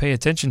you have to pay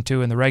attention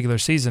to in the regular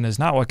season is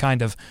not what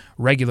kind of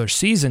regular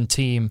season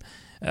team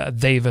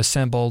they've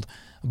assembled,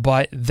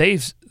 but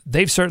they've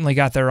certainly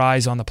got their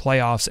eyes on the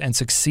playoffs and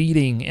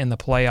succeeding in the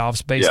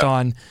playoffs based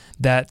on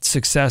that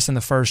success in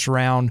the first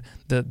round,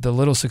 the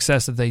little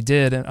success that they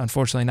did, and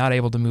unfortunately not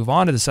able to move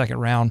on to the second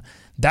round.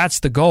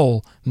 That's the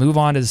goal, move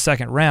on to the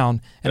second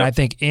round. And I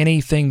think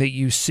anything that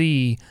you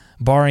see,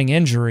 barring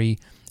injury,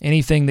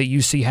 anything that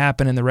you see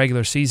happen in the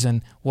regular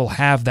season will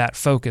have that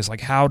focus.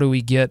 Like, how do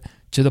we get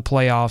to the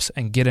playoffs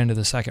and get into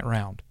the second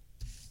round?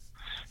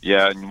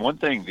 Yeah, and one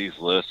thing these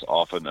lists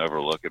often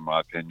overlook, in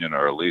my opinion,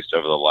 or at least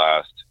over the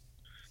last,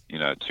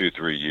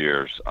 2-3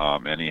 years,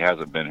 and he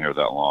hasn't been here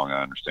that long,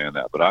 I understand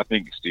that, but I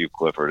think Steve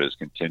Clifford is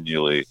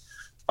continually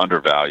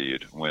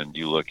undervalued when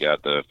you look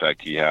at the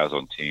effect he has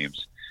on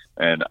teams.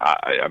 And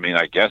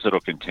I guess it'll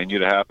continue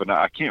to happen.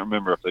 I can't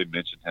remember if they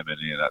mentioned him in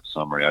any of that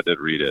summary. I did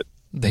read it.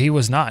 He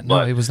was not.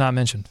 No, he was not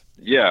mentioned.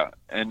 Yeah,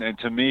 and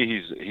to me,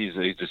 he's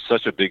just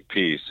such a big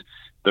piece.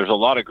 There's a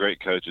lot of great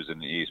coaches in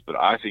the East, but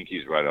I think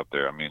he's right up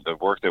there. I mean, the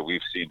work that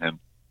we've seen him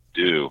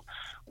do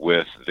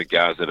with the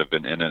guys that have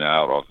been in and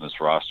out on this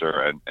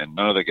roster, and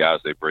none of the guys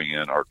they bring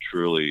in are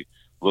truly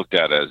looked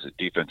at as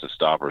defensive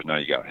stoppers. Now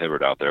you got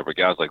Hibbert out there, but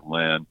guys like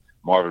Lynn,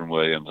 Marvin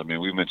Williams, I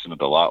mean, we mentioned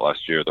it a lot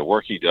last year. The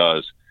work he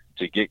does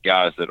to get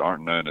guys that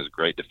aren't known as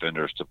great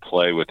defenders to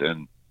play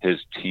within his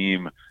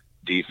team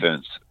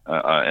defense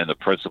and the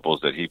principles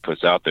that he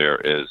puts out there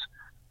is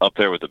up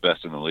there with the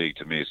best in the league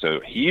to me.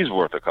 So he's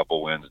worth a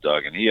couple wins,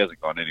 Doug, and he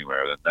hasn't gone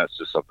anywhere. And that's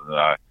just something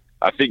that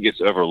I think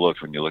gets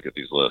overlooked when you look at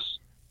these lists.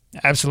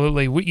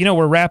 Absolutely.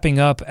 We're wrapping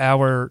up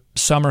our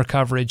summer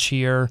coverage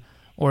here,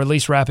 or at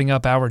least wrapping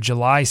up our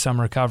July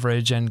summer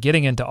coverage and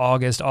getting into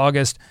August.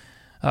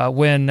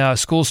 When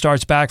school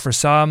starts back for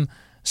some.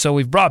 So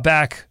we've brought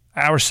back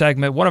our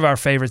segment, one of our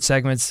favorite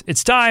segments.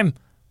 It's time.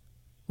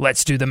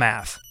 Let's do the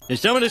math. The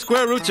sum of the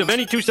square roots of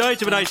any two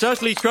sides of an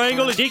isosceles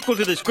triangle is equal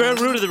to the square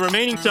root of the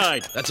remaining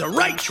side. That's a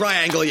right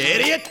triangle, you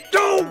idiot.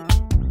 Go!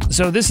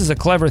 So this is a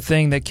clever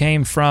thing that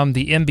came from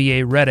the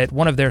NBA Reddit.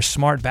 One of their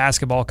smart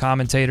basketball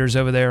commentators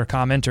over there,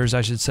 commenters,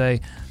 I should say,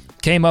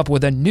 came up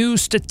with a new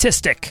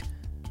statistic.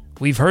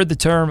 We've heard the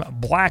term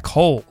black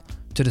hole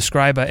to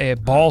describe a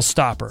ball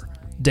stopper,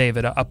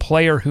 David, a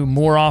player who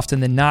more often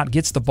than not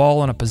gets the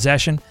ball in a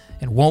possession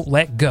and won't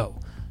let go,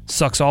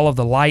 sucks all of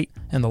the light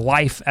and the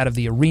life out of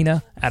the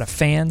arena, out of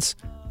fans.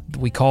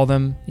 We call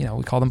them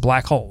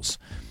black holes.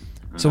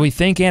 So we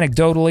think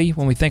anecdotally,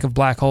 when we think of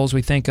black holes,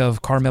 we think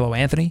of Carmelo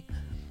Anthony,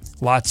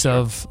 lots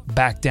of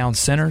back down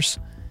centers,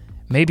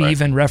 maybe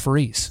even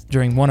referees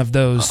during one of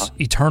those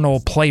eternal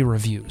play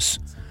reviews.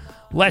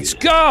 Let's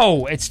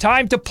go! It's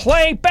time to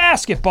play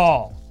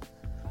basketball!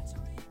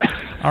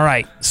 All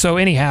right, so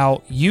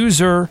anyhow,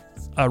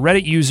 a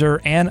Reddit user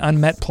and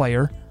unmet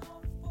player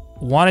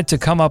wanted to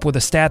come up with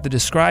a stat that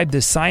described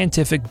this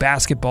scientific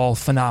basketball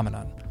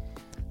phenomenon.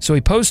 So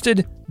he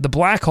posted the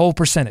black hole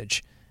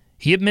percentage.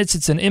 He admits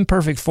it's an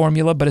imperfect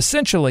formula, but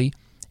essentially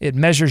it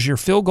measures your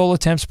field goal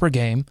attempts per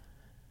game.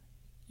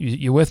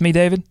 You with me,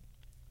 David?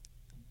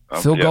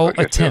 Field goal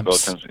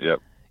attempts. Yep.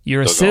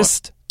 Your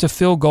assist to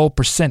field goal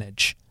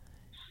percentage,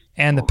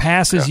 and the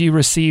passes you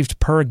received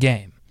per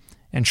game,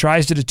 and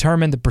tries to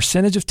determine the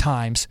percentage of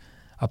times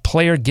a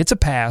player gets a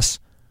pass,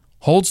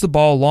 holds the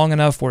ball long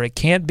enough where it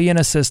can't be an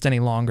assist any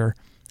longer,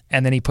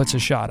 and then he puts a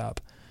shot up.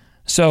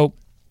 So,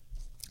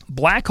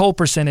 black hole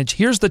percentage,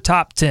 here's the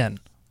top 10.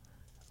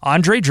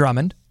 Andre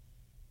Drummond,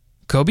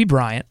 Kobe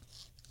Bryant,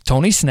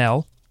 Tony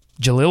Snell,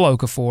 Jahlil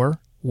Okafor,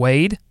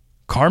 Wade,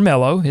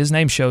 Carmelo, his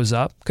name shows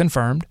up,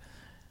 confirmed,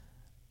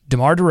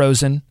 DeMar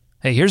DeRozan.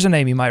 Hey, here's a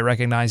name you might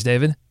recognize,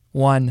 David.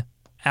 One,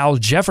 Al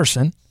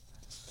Jefferson.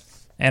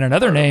 And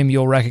another name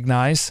you'll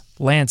recognize,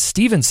 Lance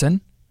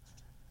Stevenson.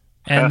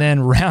 And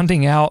then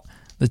rounding out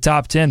the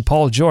top 10,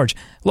 Paul George.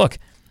 Look,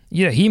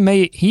 he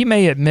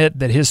may admit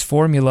that his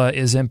formula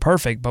is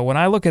imperfect, but when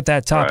I look at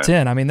that top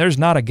 10, I mean, there's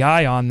not a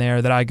guy on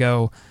there that I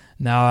go,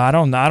 no, I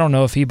don't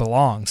know if he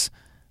belongs.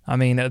 I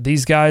mean,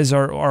 these guys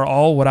are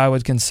all what I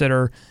would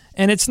consider,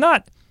 and it's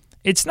not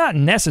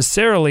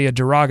necessarily a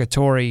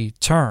derogatory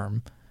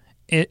term.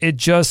 It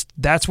just,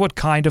 that's what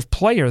kind of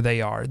player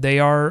they are. They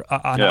are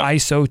an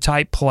ISO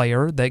type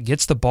player that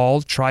gets the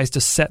ball, tries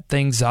to set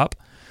things up.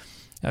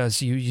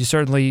 So you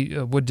certainly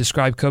would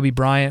describe Kobe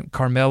Bryant,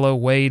 Carmelo,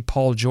 Wade,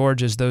 Paul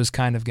George as those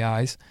kind of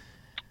guys.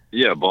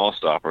 Yeah, ball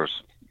stoppers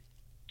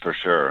for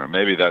sure.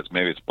 Maybe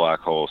it's black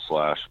hole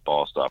 /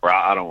 ball stopper.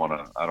 I don't want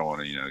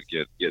to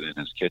get in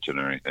his kitchen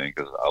or anything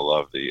because I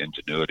love the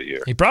ingenuity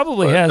here. He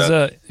probably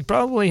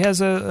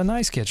has a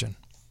nice kitchen.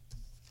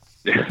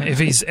 If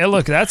he's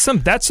look, that's some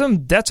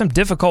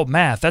difficult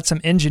math. That's some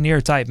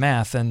engineer type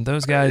math, and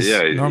those guys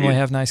normally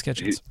have nice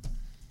kitchens.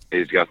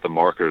 He's got the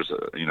markers,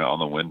 on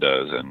the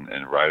windows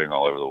and writing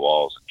all over the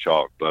walls in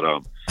chalk. But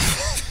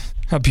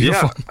a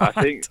beautiful. I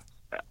think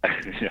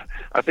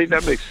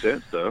that makes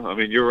sense, though. I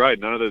mean, you're right.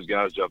 None of those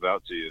guys jump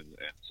out to you and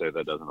say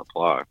that doesn't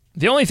apply.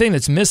 The only thing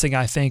that's missing,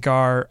 I think,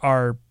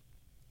 are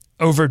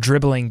over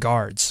dribbling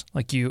guards.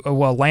 Like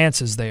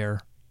Lance is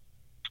there.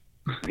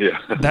 Yeah,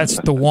 that's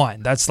the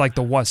one. That's like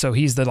the one. So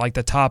he's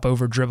the top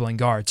over dribbling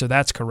guard. So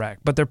that's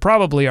correct. But there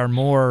probably are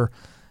more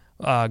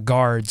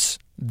guards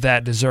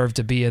that deserve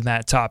to be in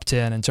that top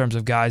 10 in terms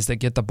of guys that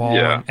get the ball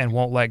and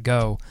won't let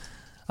go.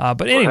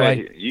 But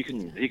anyway, he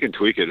can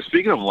tweak it.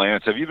 Speaking of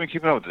Lance, have you been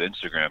keeping up with the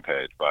Instagram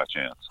page by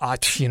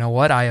chance? You know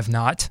what? I have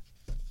not.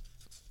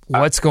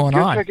 What's going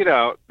on? Check it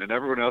out, and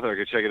everyone out there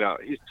can check it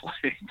out. He's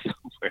playing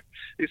somewhere.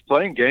 He's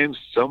playing games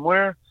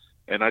somewhere,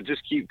 and I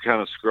just keep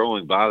kind of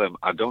scrolling by them.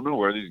 I don't know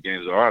where these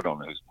games are. I don't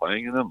know who's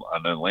playing in them. I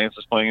know Lance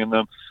is playing in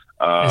them.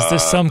 Is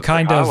this some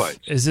kind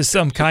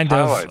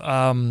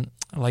of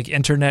like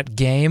internet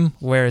game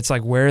where it's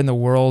like, where in the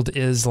world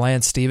is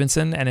Lance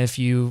Stevenson? And if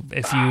you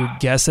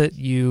guess it,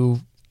 you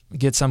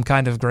get some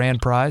kind of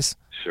grand prize.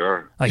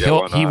 Sure. Like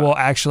he will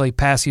actually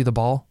pass you the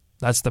ball.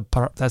 That's the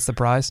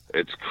prize.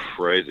 It's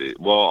crazy.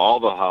 Well, all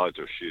the highlights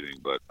are shooting,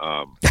 but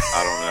I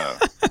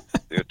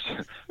don't know.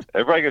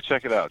 Everybody go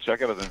check it out.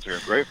 Check out his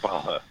Instagram. Great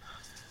follow.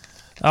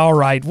 All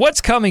right,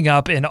 what's coming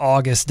up in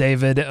August,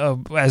 David?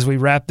 As we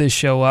wrap this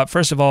show up,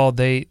 first of all,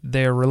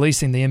 they're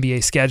releasing the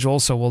NBA schedule,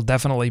 so we'll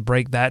definitely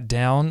break that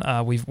down.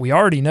 We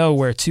already know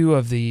where 2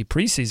 of the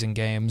preseason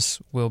games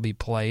will be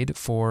played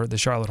for the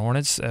Charlotte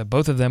Hornets.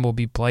 Both of them will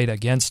be played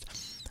against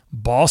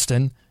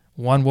Boston.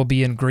 One will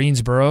be in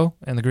Greensboro,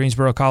 in the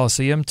Greensboro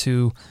Coliseum,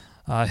 to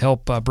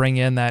help bring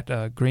in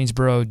that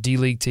Greensboro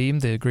D-League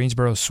team, the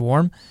Greensboro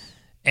Swarm.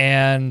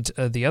 And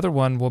the other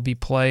one will be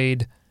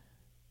played.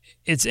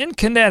 It's in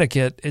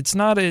Connecticut. It's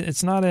not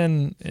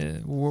in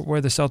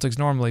where the Celtics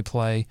normally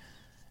play.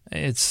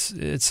 It's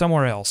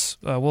somewhere else.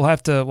 We'll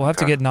have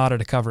to get Nada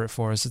to cover it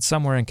for us. It's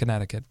somewhere in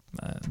Connecticut.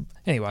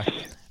 Anyway,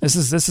 this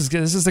is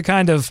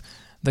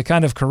the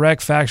kind of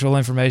correct factual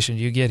information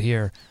you get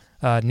here.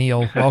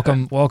 Neil,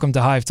 welcome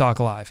to Hive Talk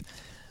Live.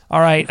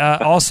 All right.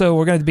 Also,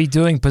 we're going to be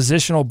doing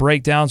positional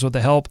breakdowns with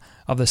the help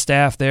of the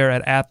staff there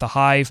at the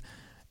Hive.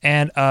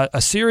 And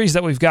a series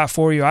that we've got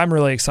for you I'm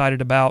really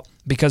excited about,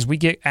 because we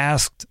get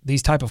asked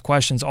these type of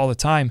questions all the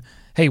time.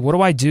 Hey, what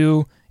do I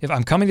do if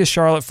I'm coming to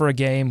Charlotte for a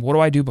game? What do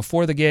I do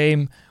before the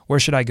game?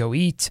 Where should I go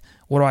eat?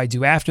 What do I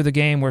do after the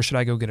game? Where should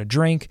I go get a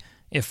drink?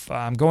 If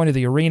I'm going to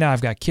the arena, I've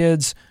got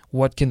kids.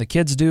 What can the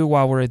kids do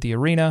while we're at the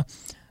arena?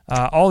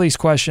 All these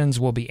questions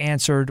will be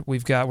answered.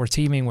 We're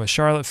teaming with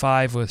Charlotte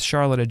 5, with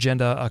Charlotte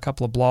Agenda, a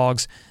couple of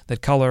blogs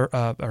that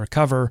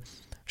cover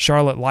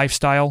Charlotte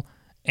lifestyle.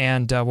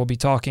 And we'll be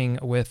talking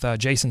with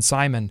Jason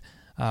Simon,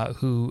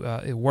 who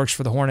works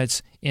for the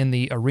Hornets in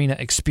the arena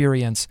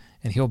experience,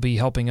 and he'll be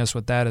helping us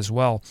with that as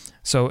well.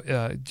 So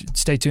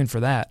stay tuned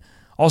for that.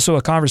 Also,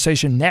 a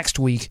conversation next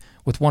week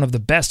with one of the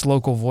best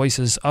local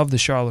voices of the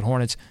Charlotte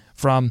Hornets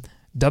from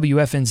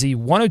WFNZ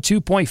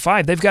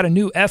 102.5. They've got a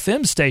new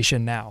FM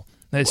station now.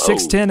 It's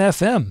 610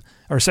 FM,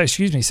 or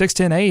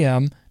 610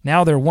 AM.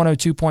 Now they're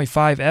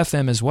 102.5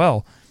 FM as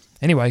well.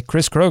 Anyway,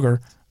 Chris Kroger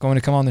going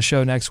to come on the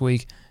show next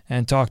week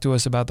and talk to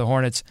us about the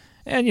Hornets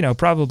and,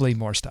 probably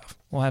more stuff.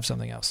 We'll have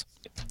something else.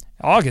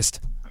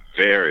 August.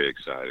 Very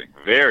exciting.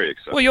 Very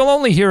exciting. Well, you'll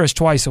only hear us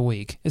twice a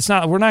week.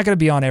 We're not going to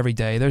be on every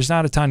day. There's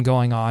not a ton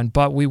going on,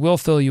 but we will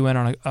fill you in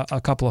on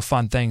a couple of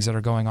fun things that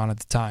are going on at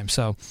the time.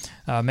 So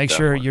make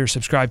sure you're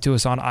subscribed to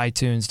us on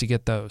iTunes to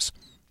get those.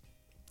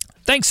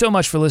 Thanks so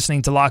much for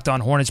listening to Locked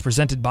On Hornets,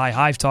 presented by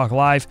Hive Talk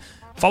Live.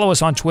 Follow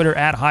us on Twitter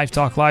at Hive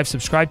Talk Live.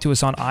 Subscribe to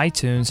us on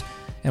iTunes.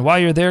 And while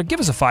you're there, give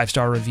us a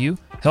 5-star review.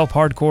 Help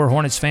hardcore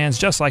Hornets fans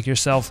just like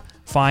yourself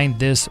find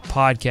this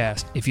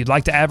podcast. If you'd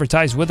like to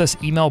advertise with us,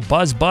 email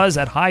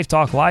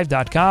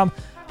buzzbuzz@hivetalklive.com.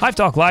 Hive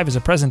Talk Live is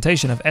a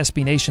presentation of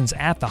SB Nations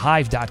at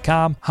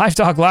thehive.com. Hive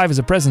Talk Live is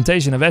a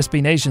presentation of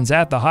SB Nations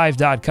at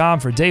thehive.com.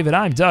 For David,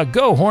 I'm Doug.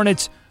 Go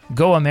Hornets.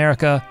 Go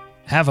America.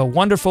 Have a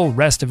wonderful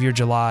rest of your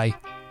July.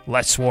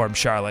 Let's swarm,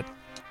 Charlotte.